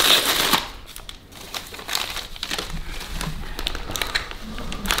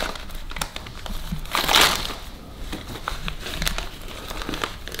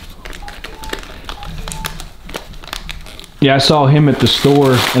 Yeah, I saw him at the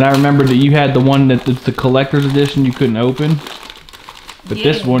store, and I remembered that you had the one that's the collector's edition you couldn't open. But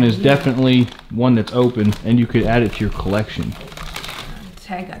this one is definitely one that's open, and you could add it to your collection.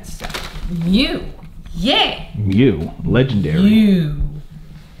 I got stuff. Mew. Yay. Mew, legendary. Mew.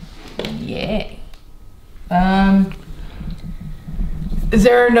 Yay. Is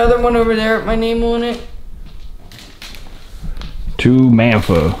there another one over there with my name on it? To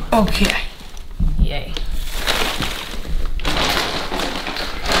Manfo. Okay. Yay.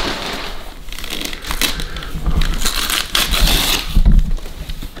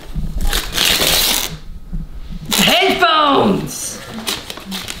 Headphones!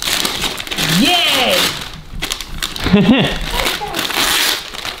 Yay!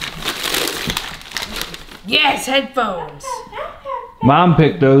 Yes, headphones. Mom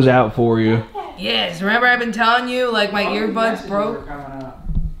picked those out for you. Yes, remember I've been telling you, like my earbuds Messages broke? are coming up.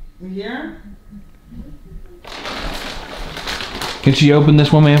 You hear? Can she open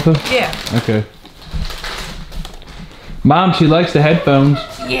this one, Manfo? Yeah. Okay. Mom, she likes the headphones.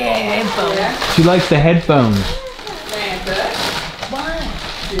 Yeah, headphones. Yeah? She likes the headphones. Mantha.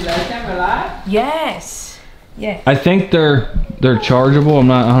 Do they come alive? Yes. Yeah. I think they're chargeable. I'm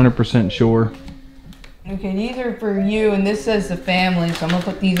not 100% sure. Okay, these are for you, and this says the family, so I'm gonna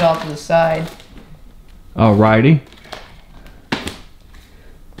put these off to the side. Alrighty.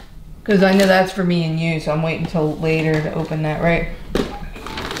 Because I know that's for me and you, so I'm waiting until later to open that, right?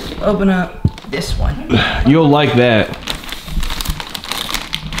 Open up this one. You'll like that.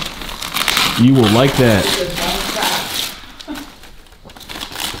 You will like that.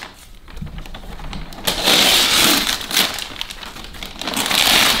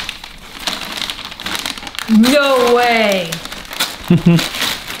 No way! Well, I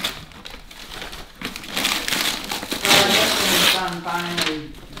guess when it's done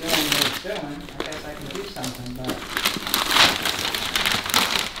finally doing what it's doing, I guess I can do something, but.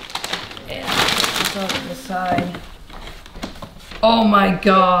 Yeah, it's off to the side. Oh my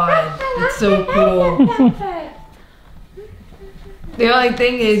god, it's so cool. The only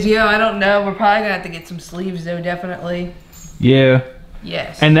thing is, I don't know. We're probably gonna have to get some sleeves though, definitely. Yeah.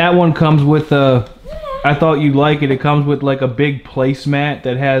 Yes. And that one comes with I thought you'd like it. It comes with like a big placemat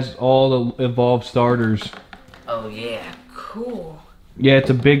that has all the Evolve starters. Oh yeah, cool. Yeah,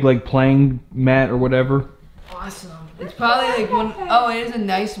 it's a big like playing mat or whatever. Awesome. It's probably like one, oh, it is a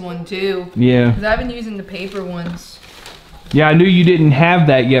nice one too. Yeah. Because I've been using the paper ones. Yeah, I knew you didn't have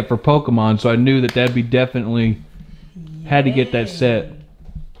that yet for Pokemon, so I knew that that'd be definitely had to get that set.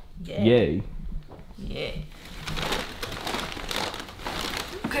 Yeah. Yay. Yeah.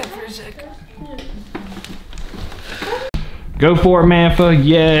 Okay, for a second. Go for it, Mantha.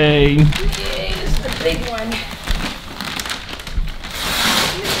 Yay. Yay, this is the big one.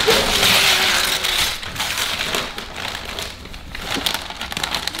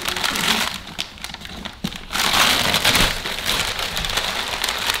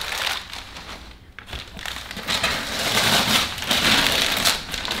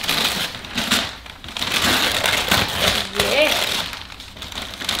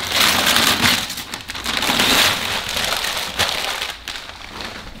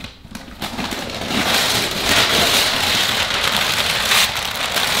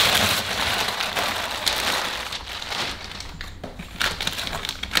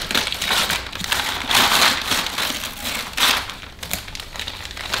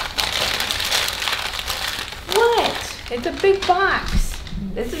 It's a big box.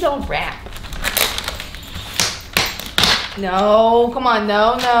 This is all wrap. No, come on,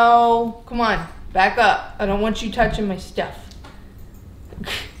 no. Come on, back up. I don't want you touching my stuff.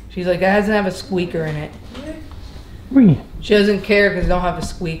 She's like, it doesn't have a squeaker in it. She doesn't care because it don't have a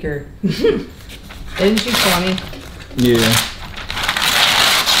squeaker. Isn't she funny? Yeah.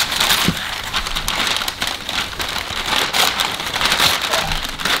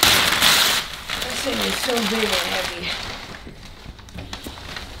 This thing is so big and heavy.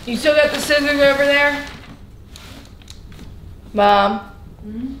 You still got the scissors over there? Mom?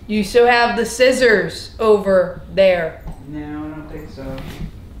 Hmm? You still have the scissors over there. No, I don't think so.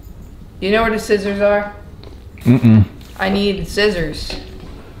 You know where the scissors are? Mm-mm. I need scissors.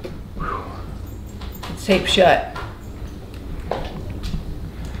 It's taped shut.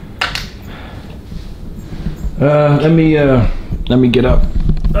 Let me get up.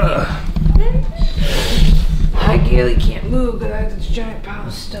 I really can't move because I have this giant pile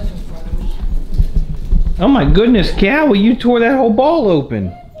of stuff in front of me. Oh my goodness, Cowie, you tore that whole ball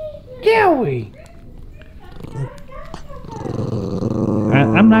open. Cowie.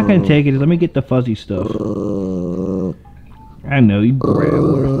 I'm not gonna take it. Let me get the fuzzy stuff. I know you grab.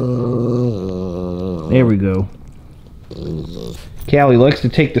 There we go. Cowie likes to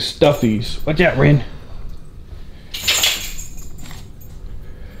take the stuffies. Watch out, Ren.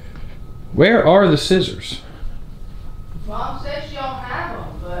 Where are the scissors? Mom says she don't have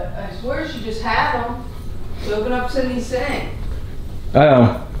them, but I swear she just had them. To open up Sydney's thing.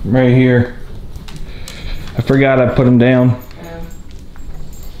 Oh, right here. I forgot I put them down.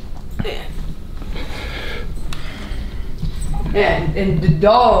 And the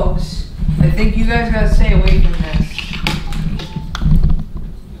dogs, I think you guys gotta stay away from this.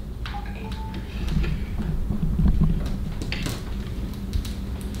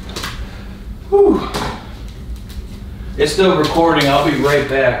 Whew. It's still recording. I'll be right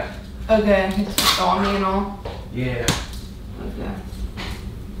back. Okay, it's on me and all. Yeah. Okay.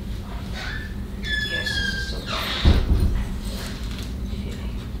 Yes, this is so bad.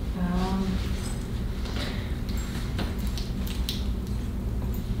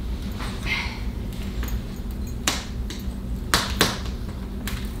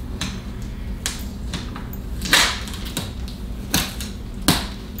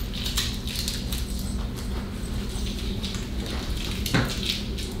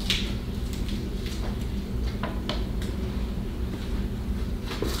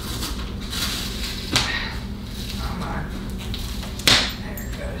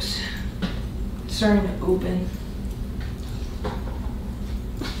 close. It's starting to open.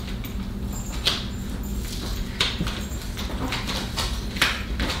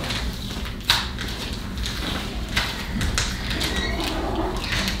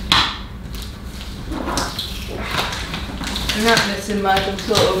 I'm not missing much. I'm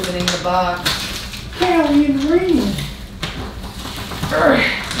still opening the box. Callie and Rain. God,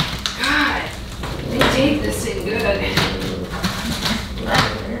 they tape this thing good.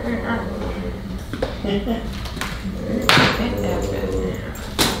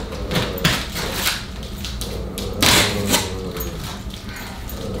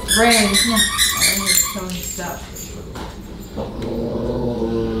 Rain, come on. I need to show you stuff.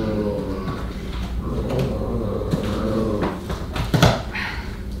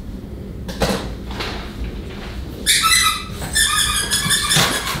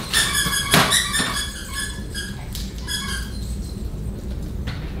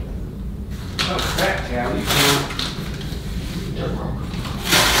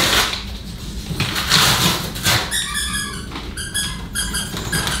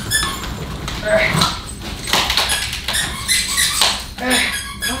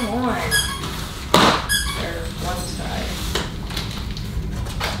 Come on. There's one side.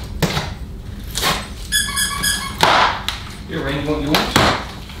 Here, Rain, what you want?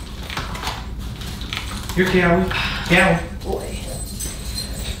 Here, Callie. Callie. Boy.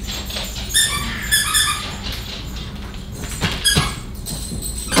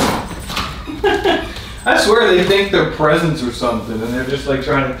 I swear they think they're presents or something, and they're just like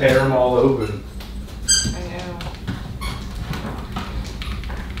trying to tear them all open. I know.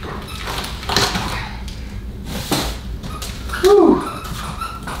 Whew.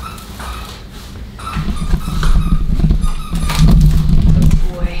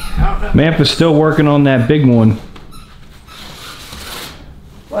 Boy, I don't know. Mampa's still working on that big one.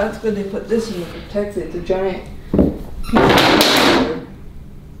 Well, that's good they put this in to protect it. It's a giant piece of cardboard,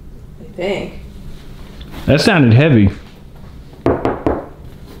 I think. That sounded heavy.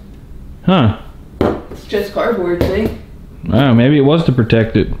 Huh. It's just cardboard, see? Oh, maybe it was to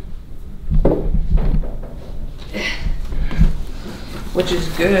protect it. Which is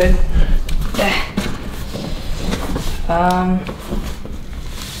good. Hang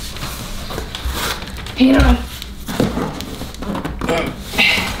on.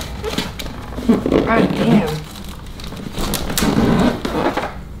 God damn.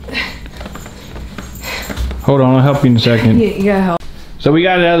 Hold on, I'll help you in a second. Yeah, you gotta help. So we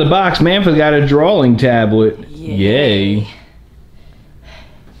got it out of the box. Mampa's got a drawing tablet. Yay.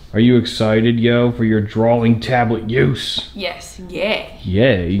 Are you excited, yo, for your drawing tablet use? Yes, yay.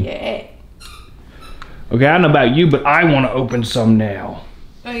 Yay. Yay. Okay, I don't know about you, but I want to open some now.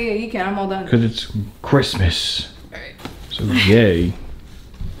 Oh yeah, you can. I'm all done. Because it's Christmas. Alright. So yay.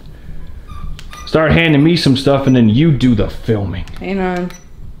 Start handing me some stuff and then you do the filming. Hang on.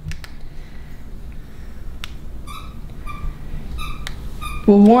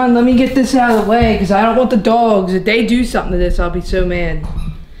 Well, one, let me get this out of the way because I don't want the dogs. If they do something to this, I'll be so mad.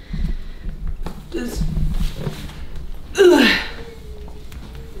 Just, ugh.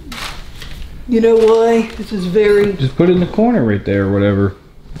 You know why? This is very... Just put it in the corner right there or whatever.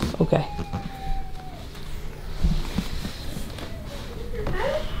 Okay.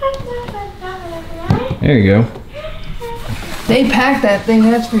 There you go. They packed that thing,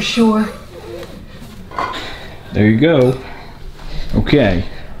 that's for sure. There you go. Okay.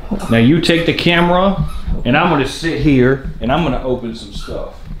 Now you take the camera and I'm going to sit here and I'm going to open some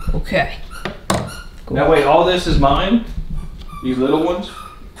stuff. Okay. Cool. Now wait, all this is mine? These little ones?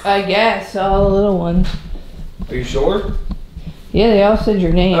 I guess, all the little ones. Are you sure? Yeah, they all said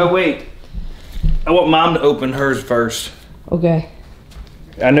your name. Oh wait. I want Mom to open hers first. Okay.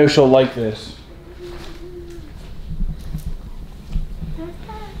 I know she'll like this.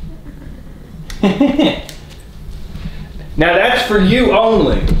 Now that's for you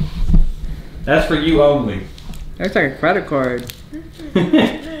only. That's for you only. That's like a credit card.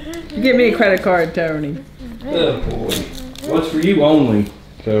 You give me a credit card, Tony. Oh boy. Well, it's for you only.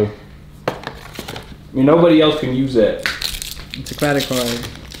 So, I mean, nobody else can use that. It's a credit card.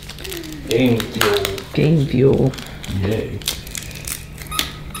 Game fuel. Game fuel. Yay.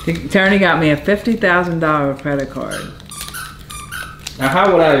 Tony got me a $50,000 credit card. Now,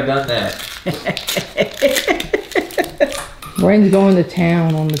 how would I have done that? Brain's going to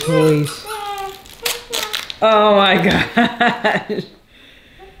town on the toys. Oh my gosh.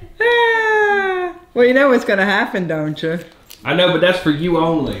 Ah. Well, you know what's gonna happen, don't you? I know, but that's for you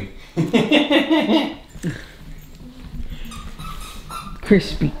only.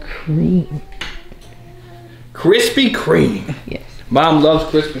 Krispy Kreme. Krispy Kreme. Yes. Mom loves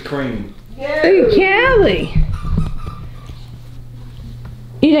Krispy Kreme. Hey, Callie.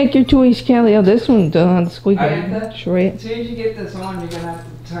 You like your toys, Callie? Oh, this one doesn't have the squeak. As Shred. soon as you get this on, you're gonna have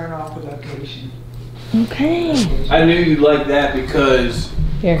to turn off the location. Okay. I knew you'd like that because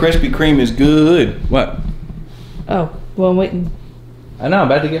Here. Krispy Kreme is good. What? Oh, well, I'm waiting. I know, I'm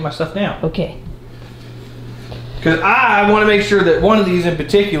about to get my stuff down. Okay. Because I want to make sure that one of these in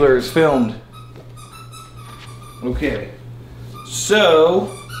particular is filmed. Okay.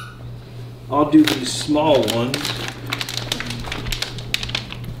 So, I'll do these small ones.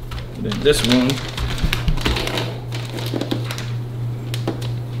 And then this one.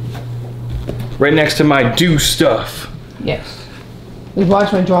 Right next to my do stuff. Yes. Just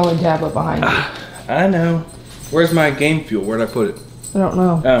watch my drawing tablet behind you. I know. Where's my game fuel? Where'd I put it? I don't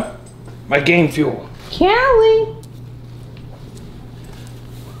know. Oh, my game fuel. Callie!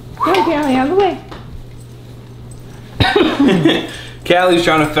 Go, Callie, out of the way. Callie's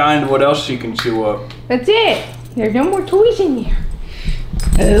trying to find what else she can chew up. That's it. There's no more toys in there.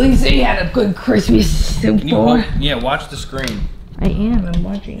 At least they had a good Christmas so far. Yeah, watch the screen. I am. I'm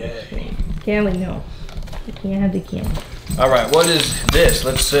watching the screen. Callie, no. I can't have the camera. All right, what is this?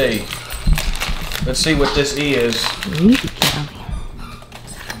 Let's see. Let's see what this is. Easy, Callie.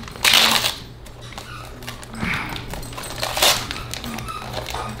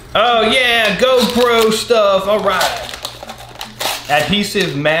 Oh yeah, GoPro stuff. All right.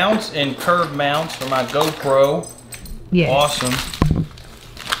 Adhesive mounts and curved mounts for my GoPro. Yeah. Awesome.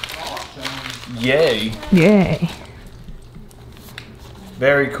 Yay. Yay.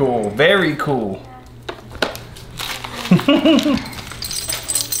 Very cool. Very cool.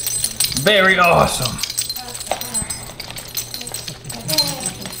 Very awesome.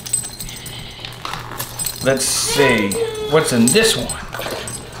 Let's see. What's in this one?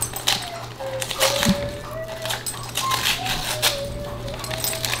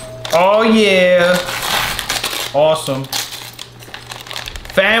 Oh yeah. Awesome.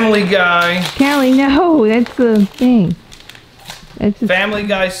 Family Guy. Callie, no, that's the thing. That's the Family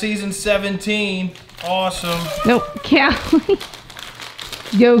Guy season 17. Awesome. No, Callie.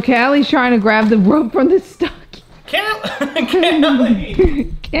 Yo, Callie's trying to grab the rope from the stock.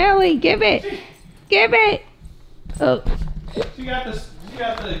 Callie. Callie, give it. Give it. Oh, She got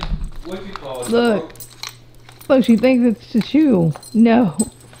the what you call it? look. Look, she thinks it's a shoe. No.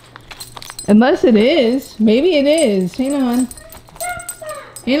 Unless it is. Maybe it is. Hang on.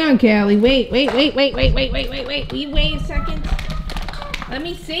 Hang on, Callie. Wait. Will you wait a second? Let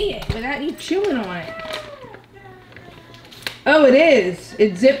me see it without you chewing on it. Oh, it is.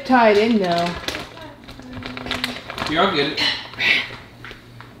 It's zip tied in though. Here, I'll get it.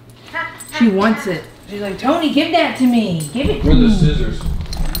 She wants it. She's like, Tony, give that to me. Give it to Where are the me. scissors?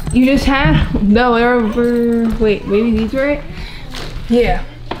 You just had no. They're over. Wait, maybe these were it. Yeah.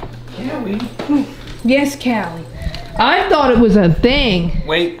 Callie. Yes, Callie. I thought it was a thing.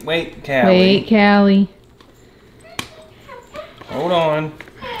 Wait, Callie. Wait, Callie. Hold on.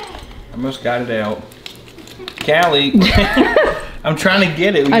 Almost got it out. Callie. I'm trying to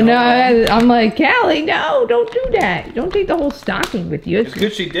get it. I know. I'm like, Callie, no, don't do that. Don't take the whole stocking with you. It's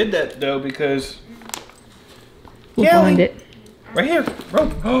good she did that though because We'll Callie. find it. right here,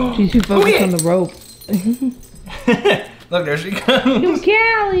 rope. She's too focused yeah. on the rope. Look, there she comes. No,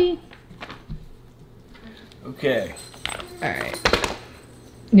 Callie. Okay. All right.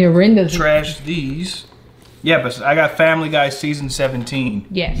 Yeah, Ren doesn't. Trash these. Yeah, but I got Family Guy season 17.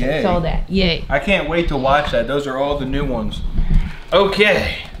 Yes, Yay. I saw that. Yay. I can't wait to watch that. Those are all the new ones.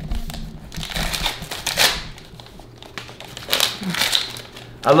 Okay.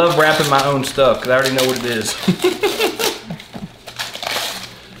 I love wrapping my own stuff because I already know what it is.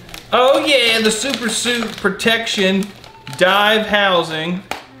 Oh yeah, the Super Suit Protection Dive Housing.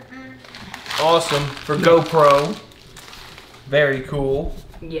 Awesome for GoPro. Very cool.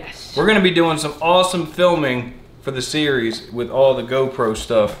 Yes. We're gonna be doing some awesome filming for the series with all the GoPro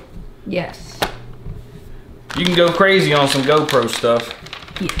stuff. Yes. You can go crazy on some GoPro stuff.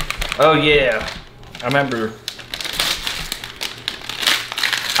 Yes. Oh yeah, I remember.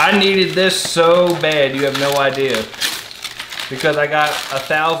 I needed this so bad, you have no idea. Because I got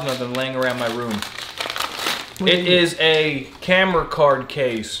 1,000 of them laying around my room. It is a camera card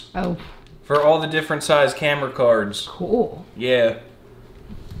case Oh, for all the different size camera cards. cool. Yeah.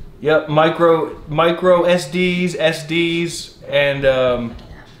 Yep, micro SDs, SDs, and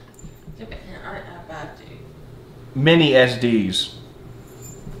mini SDs.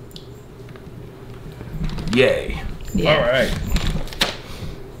 Yay. Yeah. All right.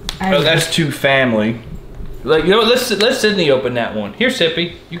 Oh, that's too family. Like, you know, let's Sydney open that one. Here,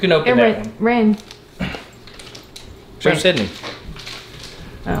 Sippy, you can open that one. Ren. Show Sydney.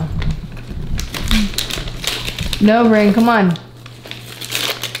 Oh. No, Ren, come on.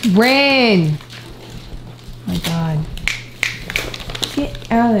 Ren! Oh my God.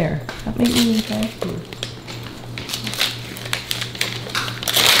 Get out of there. Stop making me faster.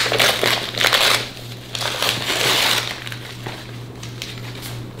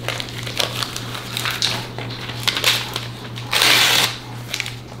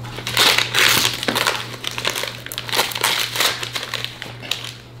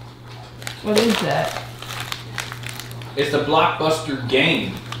 What is that? It's a blockbuster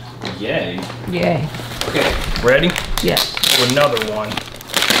game. Yay. Yay. Okay, ready? Yes. Oh, another one.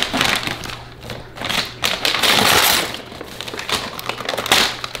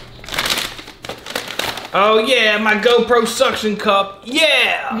 Oh yeah, my GoPro suction cup.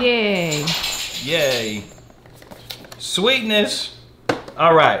 Yeah! Yay. Yay. Sweetness.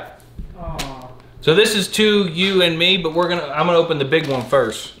 All right. Aw. So this is to you and me, but I'm gonna open the big one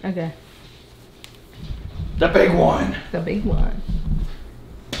first. Okay. The big one. The big one.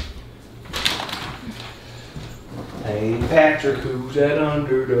 Hey Patrick, who's that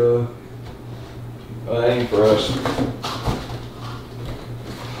under the... Oh, that ain't for us.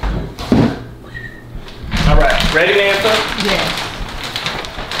 All right, ready, Mantha? Yes.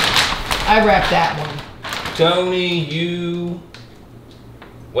 I wrapped that one. Tony, you...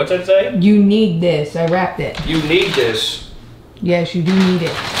 What's that say? You need this. I wrapped it. You need this. Yes, you do need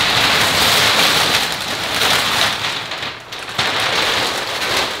it.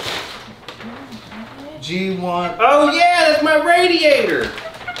 G1. Oh yeah, that's my radiator.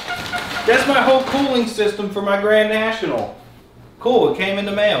 That's my whole cooling system for my Grand National. Cool, it came in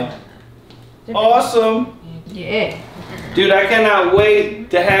the mail. Awesome. Yeah. Dude, I cannot wait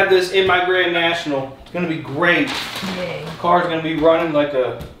to have this in my Grand National. It's gonna be great. Yay. Car's gonna be running like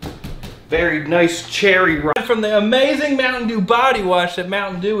a very nice cherry ride. From the amazing Mountain Dew body wash that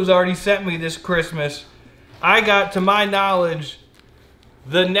Mountain Dew has already sent me this Christmas, I got, to my knowledge,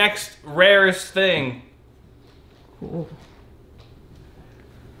 the next rarest thing. Cool.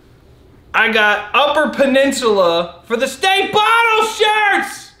 I got Upper Peninsula for the state bottle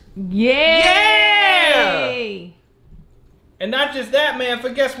shirts! Yay! Yeah! And not just that, man,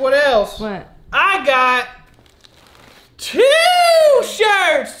 but guess what else? What? I got 2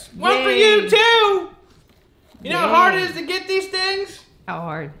 shirts! One for you, Yay. too! You know how hard it Yay. is to get these things? How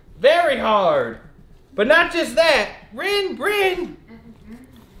hard? Very hard. But not just that. Rin!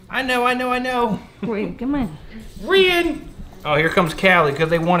 I know. Wait, come on. Rin! Oh, here comes Callie, because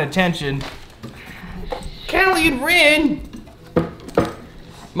they want attention. Callie and Rin!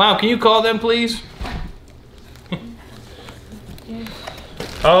 Mom, can you call them, please?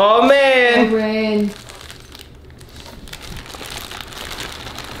 Oh, man!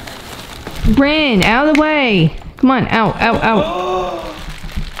 Ren, out of the way. Come on, out.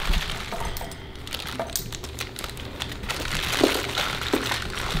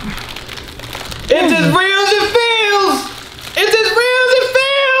 It's as real as it feels! It's as real as it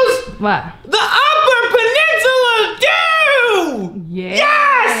feels! What? The Upper Peninsula Dew! Yay!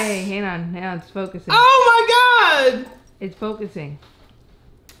 Yes! Hang on, it's focusing. Oh my God! It's focusing.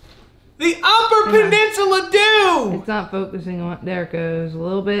 The Upper Hang on. Peninsula Dew! It's not focusing on. There it goes. A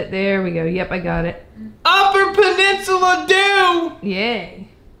little bit. There we go. Yep, I got it. Upper Peninsula Dew! Yay.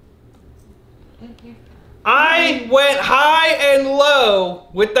 I went high and low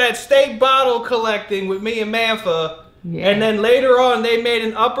with that state bottle collecting with me and Mantha. Yeah. And then later on, they made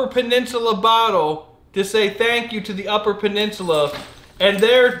an Upper Peninsula bottle to say thank you to the Upper Peninsula. And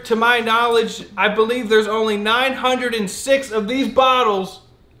there, to my knowledge, I believe there's only 906 of these bottles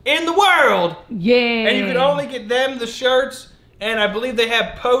in the world. Yay. And you could only get them, the shirts, and I believe they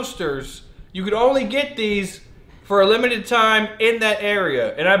have posters. You could only get these for a limited time in that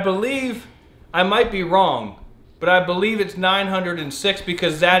area. And I believe, I might be wrong, but I believe it's 906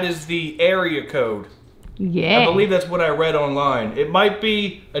 because that is the area code. Yeah. I believe that's what I read online. It might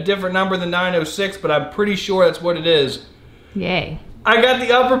be a different number than 906, but I'm pretty sure that's what it is. Yay. I got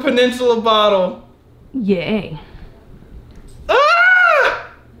the Upper Peninsula bottle. Yay. Ah!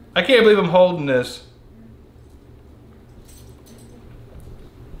 I can't believe I'm holding this.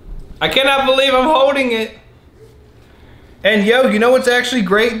 I cannot believe I'm holding it. And yo, you know what's actually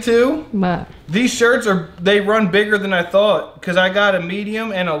great too? What? These shirts they run bigger than I thought because I got a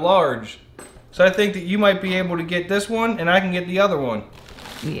medium and a large. So I think that you might be able to get this one and I can get the other one.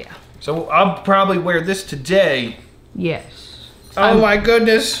 Yeah. So I'll probably wear this today. Yes. Oh my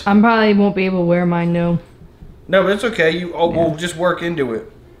goodness. I probably won't be able to wear mine, no. No, but it's okay. We'll just work into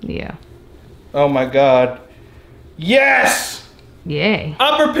it. Yeah. Oh my God. Yes! Yay.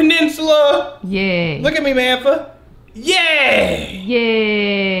 Upper Peninsula! Yay. Look at me, Mantha. Yay!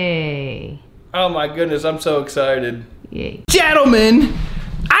 Yay. Oh my goodness, I'm so excited. Yay. Gentlemen,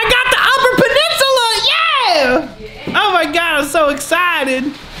 I got the Upper Peninsula, yeah! Oh my God, I'm so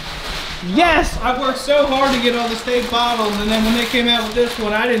excited. Yes, I worked so hard to get all the state bottles, and then when they came out with this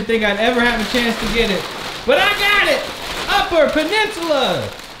one, I didn't think I'd ever have a chance to get it. But I got it, Upper Peninsula.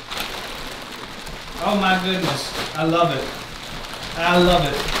 Oh my goodness, I love it. I love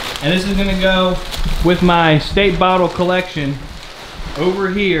it. And this is gonna go with my state bottle collection over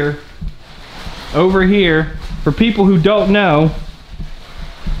here. Over here, for people who don't know,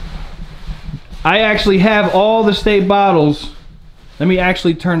 I actually have all the state bottles. Let me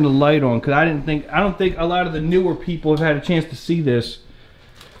actually turn the light on, because I don't think a lot of the newer people have had a chance to see this.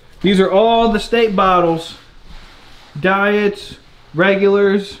 These are all the state bottles, diets,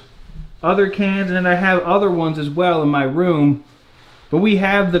 regulars, other cans, and then I have other ones as well in my room. But we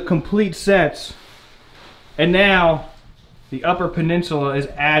have the complete sets, and now the Upper Peninsula is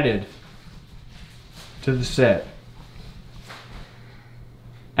added to the set.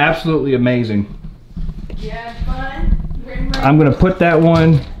 Absolutely amazing. Yeah, fun. I'm gonna put that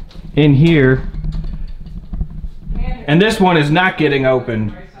one in here, and this one is not getting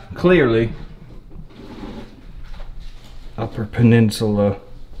opened, clearly. Upper Peninsula.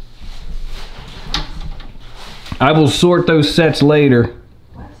 I will sort those sets later.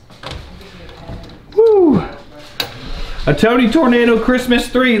 Woo! A Tony Tornado Christmas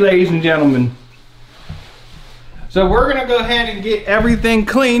 3, ladies and gentlemen. So we're gonna go ahead and get everything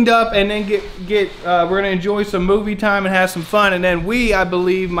cleaned up, and then we're gonna enjoy some movie time and have some fun. And then I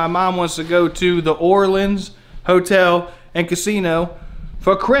believe my mom wants to go to the Orleans Hotel and Casino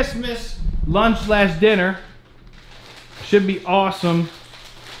for Christmas lunch/dinner. Should be awesome.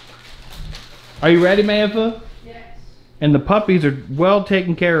 Are you ready, Mantha? Yes. And the puppies are well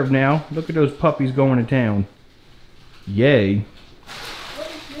taken care of now. Look at those puppies going to town. Yay.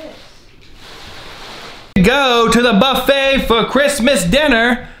 Go to the buffet for Christmas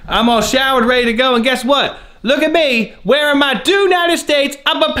dinner. I'm all showered, ready to go, and guess what? Look at me wearing my United States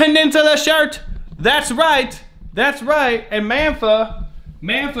Upper Peninsula shirt. That's right. That's right. And Mantha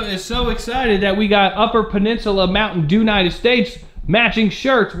is so excited that we got Upper Peninsula Mountain Dew United States matching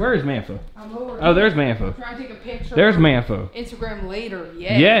shirts. Where is Mantha? I'm over Oh, there's Mantha. I'm trying to take a picture. There's Mantha. Instagram later.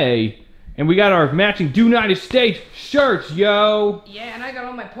 Yay. Yay. And we got our matching Dew United States shirts, yo. Yeah, and I got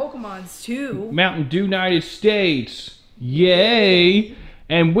all my Pokemons too. Mountain Dew United States. Yay.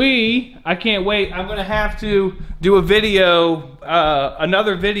 And I can't wait. I'm gonna have to do a video,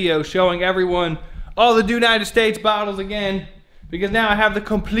 another video showing everyone all the Dew United States bottles again, because now I have the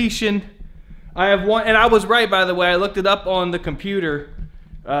completion. I have one, and I was right, by the way. I looked it up on the computer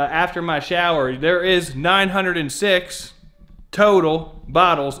after my shower. There is 906 total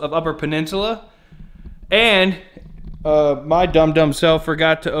bottles of Upper Peninsula, and my dumb self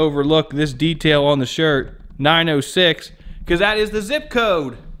forgot to overlook this detail on the shirt, 906, because that is the zip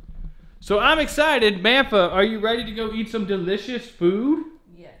code. So I'm excited. Mantha, are you ready to go eat some delicious food?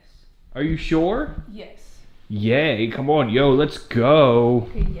 Yes. Are you sure? Yes. Yay, come on, yo, let's go.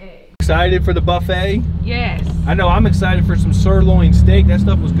 Okay, yay. Excited for the buffet? Yes. I know, I'm excited for some sirloin steak. That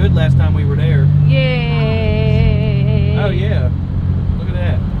stuff was good last time we were there. Yay. Oh yeah, look at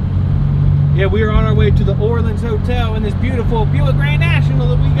that. Yeah, we are on our way to the Orleans Hotel in this beautiful Buick Grand National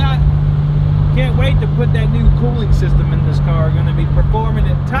that we got. Can't wait to put that new cooling system in this car. Going to be performing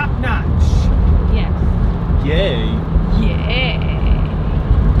at top notch. Yes. Yay. Yeah.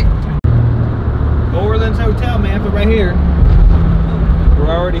 Orleans Hotel, man, but right here. We're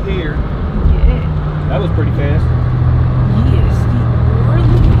already here. Yeah. That was pretty fast. Yes, the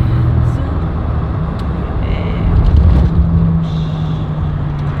Orleans.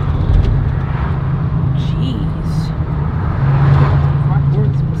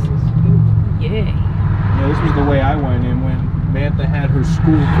 Yeah. Yeah, this was the way I went in when Mantha had her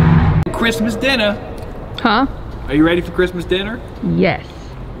school thing. Christmas dinner. Huh? Are you ready for Christmas dinner? Yes.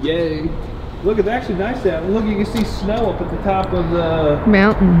 Yay. Look, it's actually nice out. Look, you can see snow up at the top of the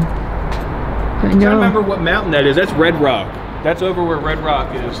mountain. I I'm trying to know. remember what mountain that is. That's Red Rock. That's over where Red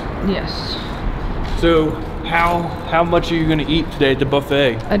Rock is. Yes. So, how much are you gonna eat today at the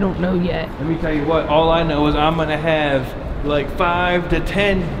buffet? I don't know yet. Let me tell you what, all I know is I'm gonna have like 5 to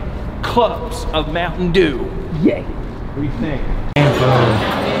 10 cups of Mountain Dew. Yay. What do you think?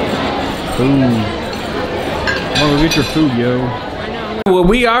 Food. Oh, get your food, yo. Well,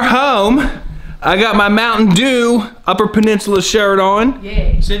 we are home. I got my Mountain Dew Upper Peninsula shirt on.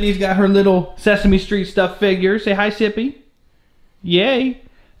 Yay. Sydney's got her little Sesame Street stuffed figure. Say hi, Sippy. Yay.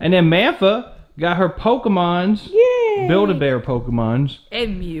 And then Mantha got her Pokemons. Yay. Build-A-Bear Pokemons.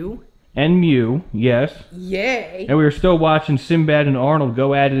 And Mew. and Mew, yes. Yay. And we were still watching Sinbad and Arnold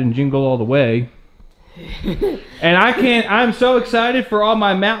go at it and jingle all the way. And I'm so excited for all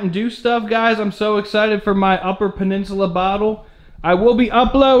my Mountain Dew stuff, guys. I'm so excited for my Upper Peninsula bottle. I will be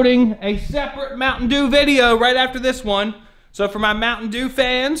uploading a separate Mountain Dew video right after this one. So for my Mountain Dew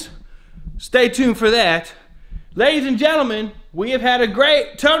fans, stay tuned for that. Ladies and gentlemen, we have had a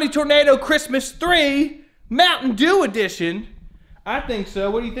great Tony Tornado Christmas 3 Mountain Dew edition. I think so.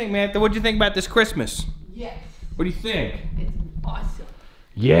 What do you think, Mantha? What do you think about this Christmas? Yes. What do you think? It's awesome.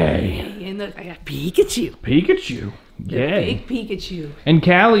 Yay. And look, I got Pikachu. Pikachu. Yay. Big Pikachu. And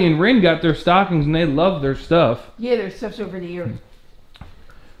Callie and Rin got their stockings and they love their stuff. Yeah, their stuff's over there.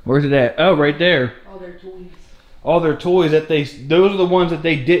 Where's it at? Oh, right there. All their toys. All their toys that those are the ones that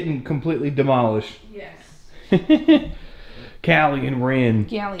they didn't completely demolish. Yes. Callie and Rin.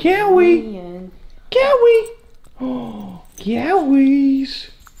 Cowie. Oh, Cowies.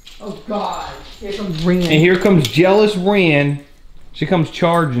 Oh God. Here comes Rin. And here comes jealous Rin. She comes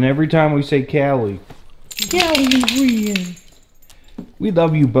charging every time we say Callie. Callie and Rin. We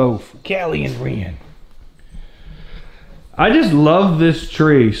love you both. Callie and Rin. I just love this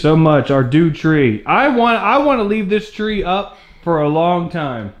tree so much, our Dew tree. I want to leave this tree up for a long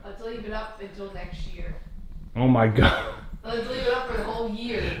time. Let's leave it up until next year. Oh my God. Let's leave it up for the whole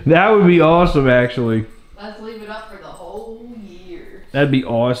year. That would be awesome, actually. Let's leave it up for the whole year. That'd be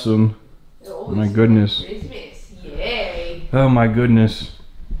awesome. Oh my goodness. Christmas. Yay. Oh my goodness.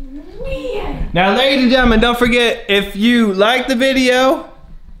 Man. Now, ladies and gentlemen, don't forget, if you like the video,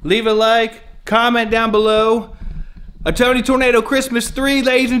 leave a like, comment down below. A Tony Tornado Christmas 3,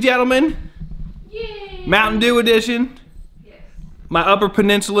 ladies and gentlemen. Yay. Mountain Dew edition. Yes. My Upper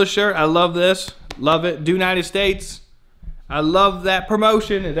Peninsula shirt. I love this. Love it. Do United States. I love that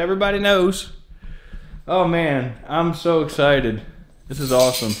promotion, as everybody knows. Oh man, I'm so excited. This is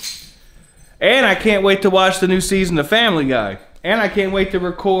awesome. And I can't wait to watch the new season of Family Guy. And I can't wait to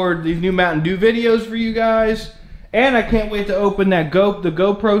record these new Mountain Dew videos for you guys. And I can't wait to open that the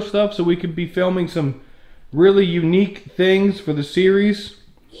GoPro stuff so we could be filming some really unique things for the series.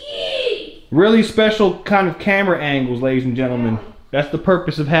 Yay. Really special kind of camera angles, ladies and gentlemen. That's the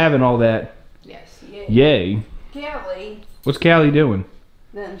purpose of having all that. Yes. Yay. Yay. Callie. What's Callie doing?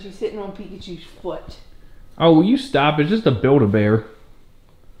 Then she's sitting on Pikachu's foot. Oh, will you stop? It's just a Build-A-Bear.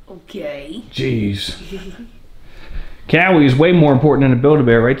 Okay. Jeez. Callie is way more important than a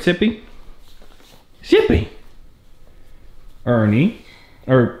Build-A-Bear, right, Sippy? Sippy. Ernie.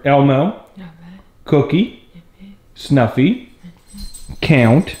 Or Elmo. Cookie. Snuffy.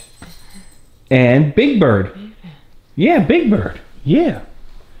 Count. And Big Bird. Yeah, Big Bird. Yeah.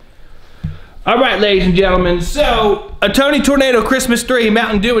 All right, ladies and gentlemen. So, a Tony Tornado Christmas 3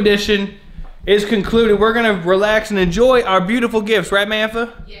 Mountain Dew edition is concluded. We're going to relax and enjoy our beautiful gifts, right,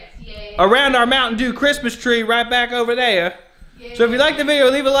 Mantha? Yes, yay. Around our Mountain Dew Christmas tree right back over there. Yay. So if you like the video,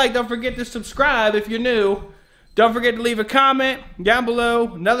 leave a like. Don't forget to subscribe if you're new. Don't forget to leave a comment down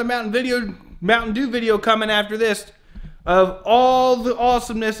below. Another Mountain Dew video coming after this of all the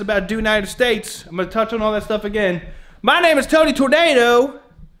awesomeness about Dew United States. I'm going to touch on all that stuff again. My name is Tony Tornado.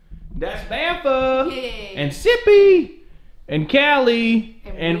 That's Mantha. Yay. And Sippy. And Callie.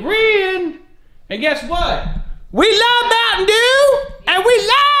 And Rin. And guess what? We love Mountain Dew. And we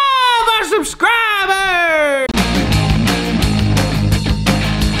love our subscribers.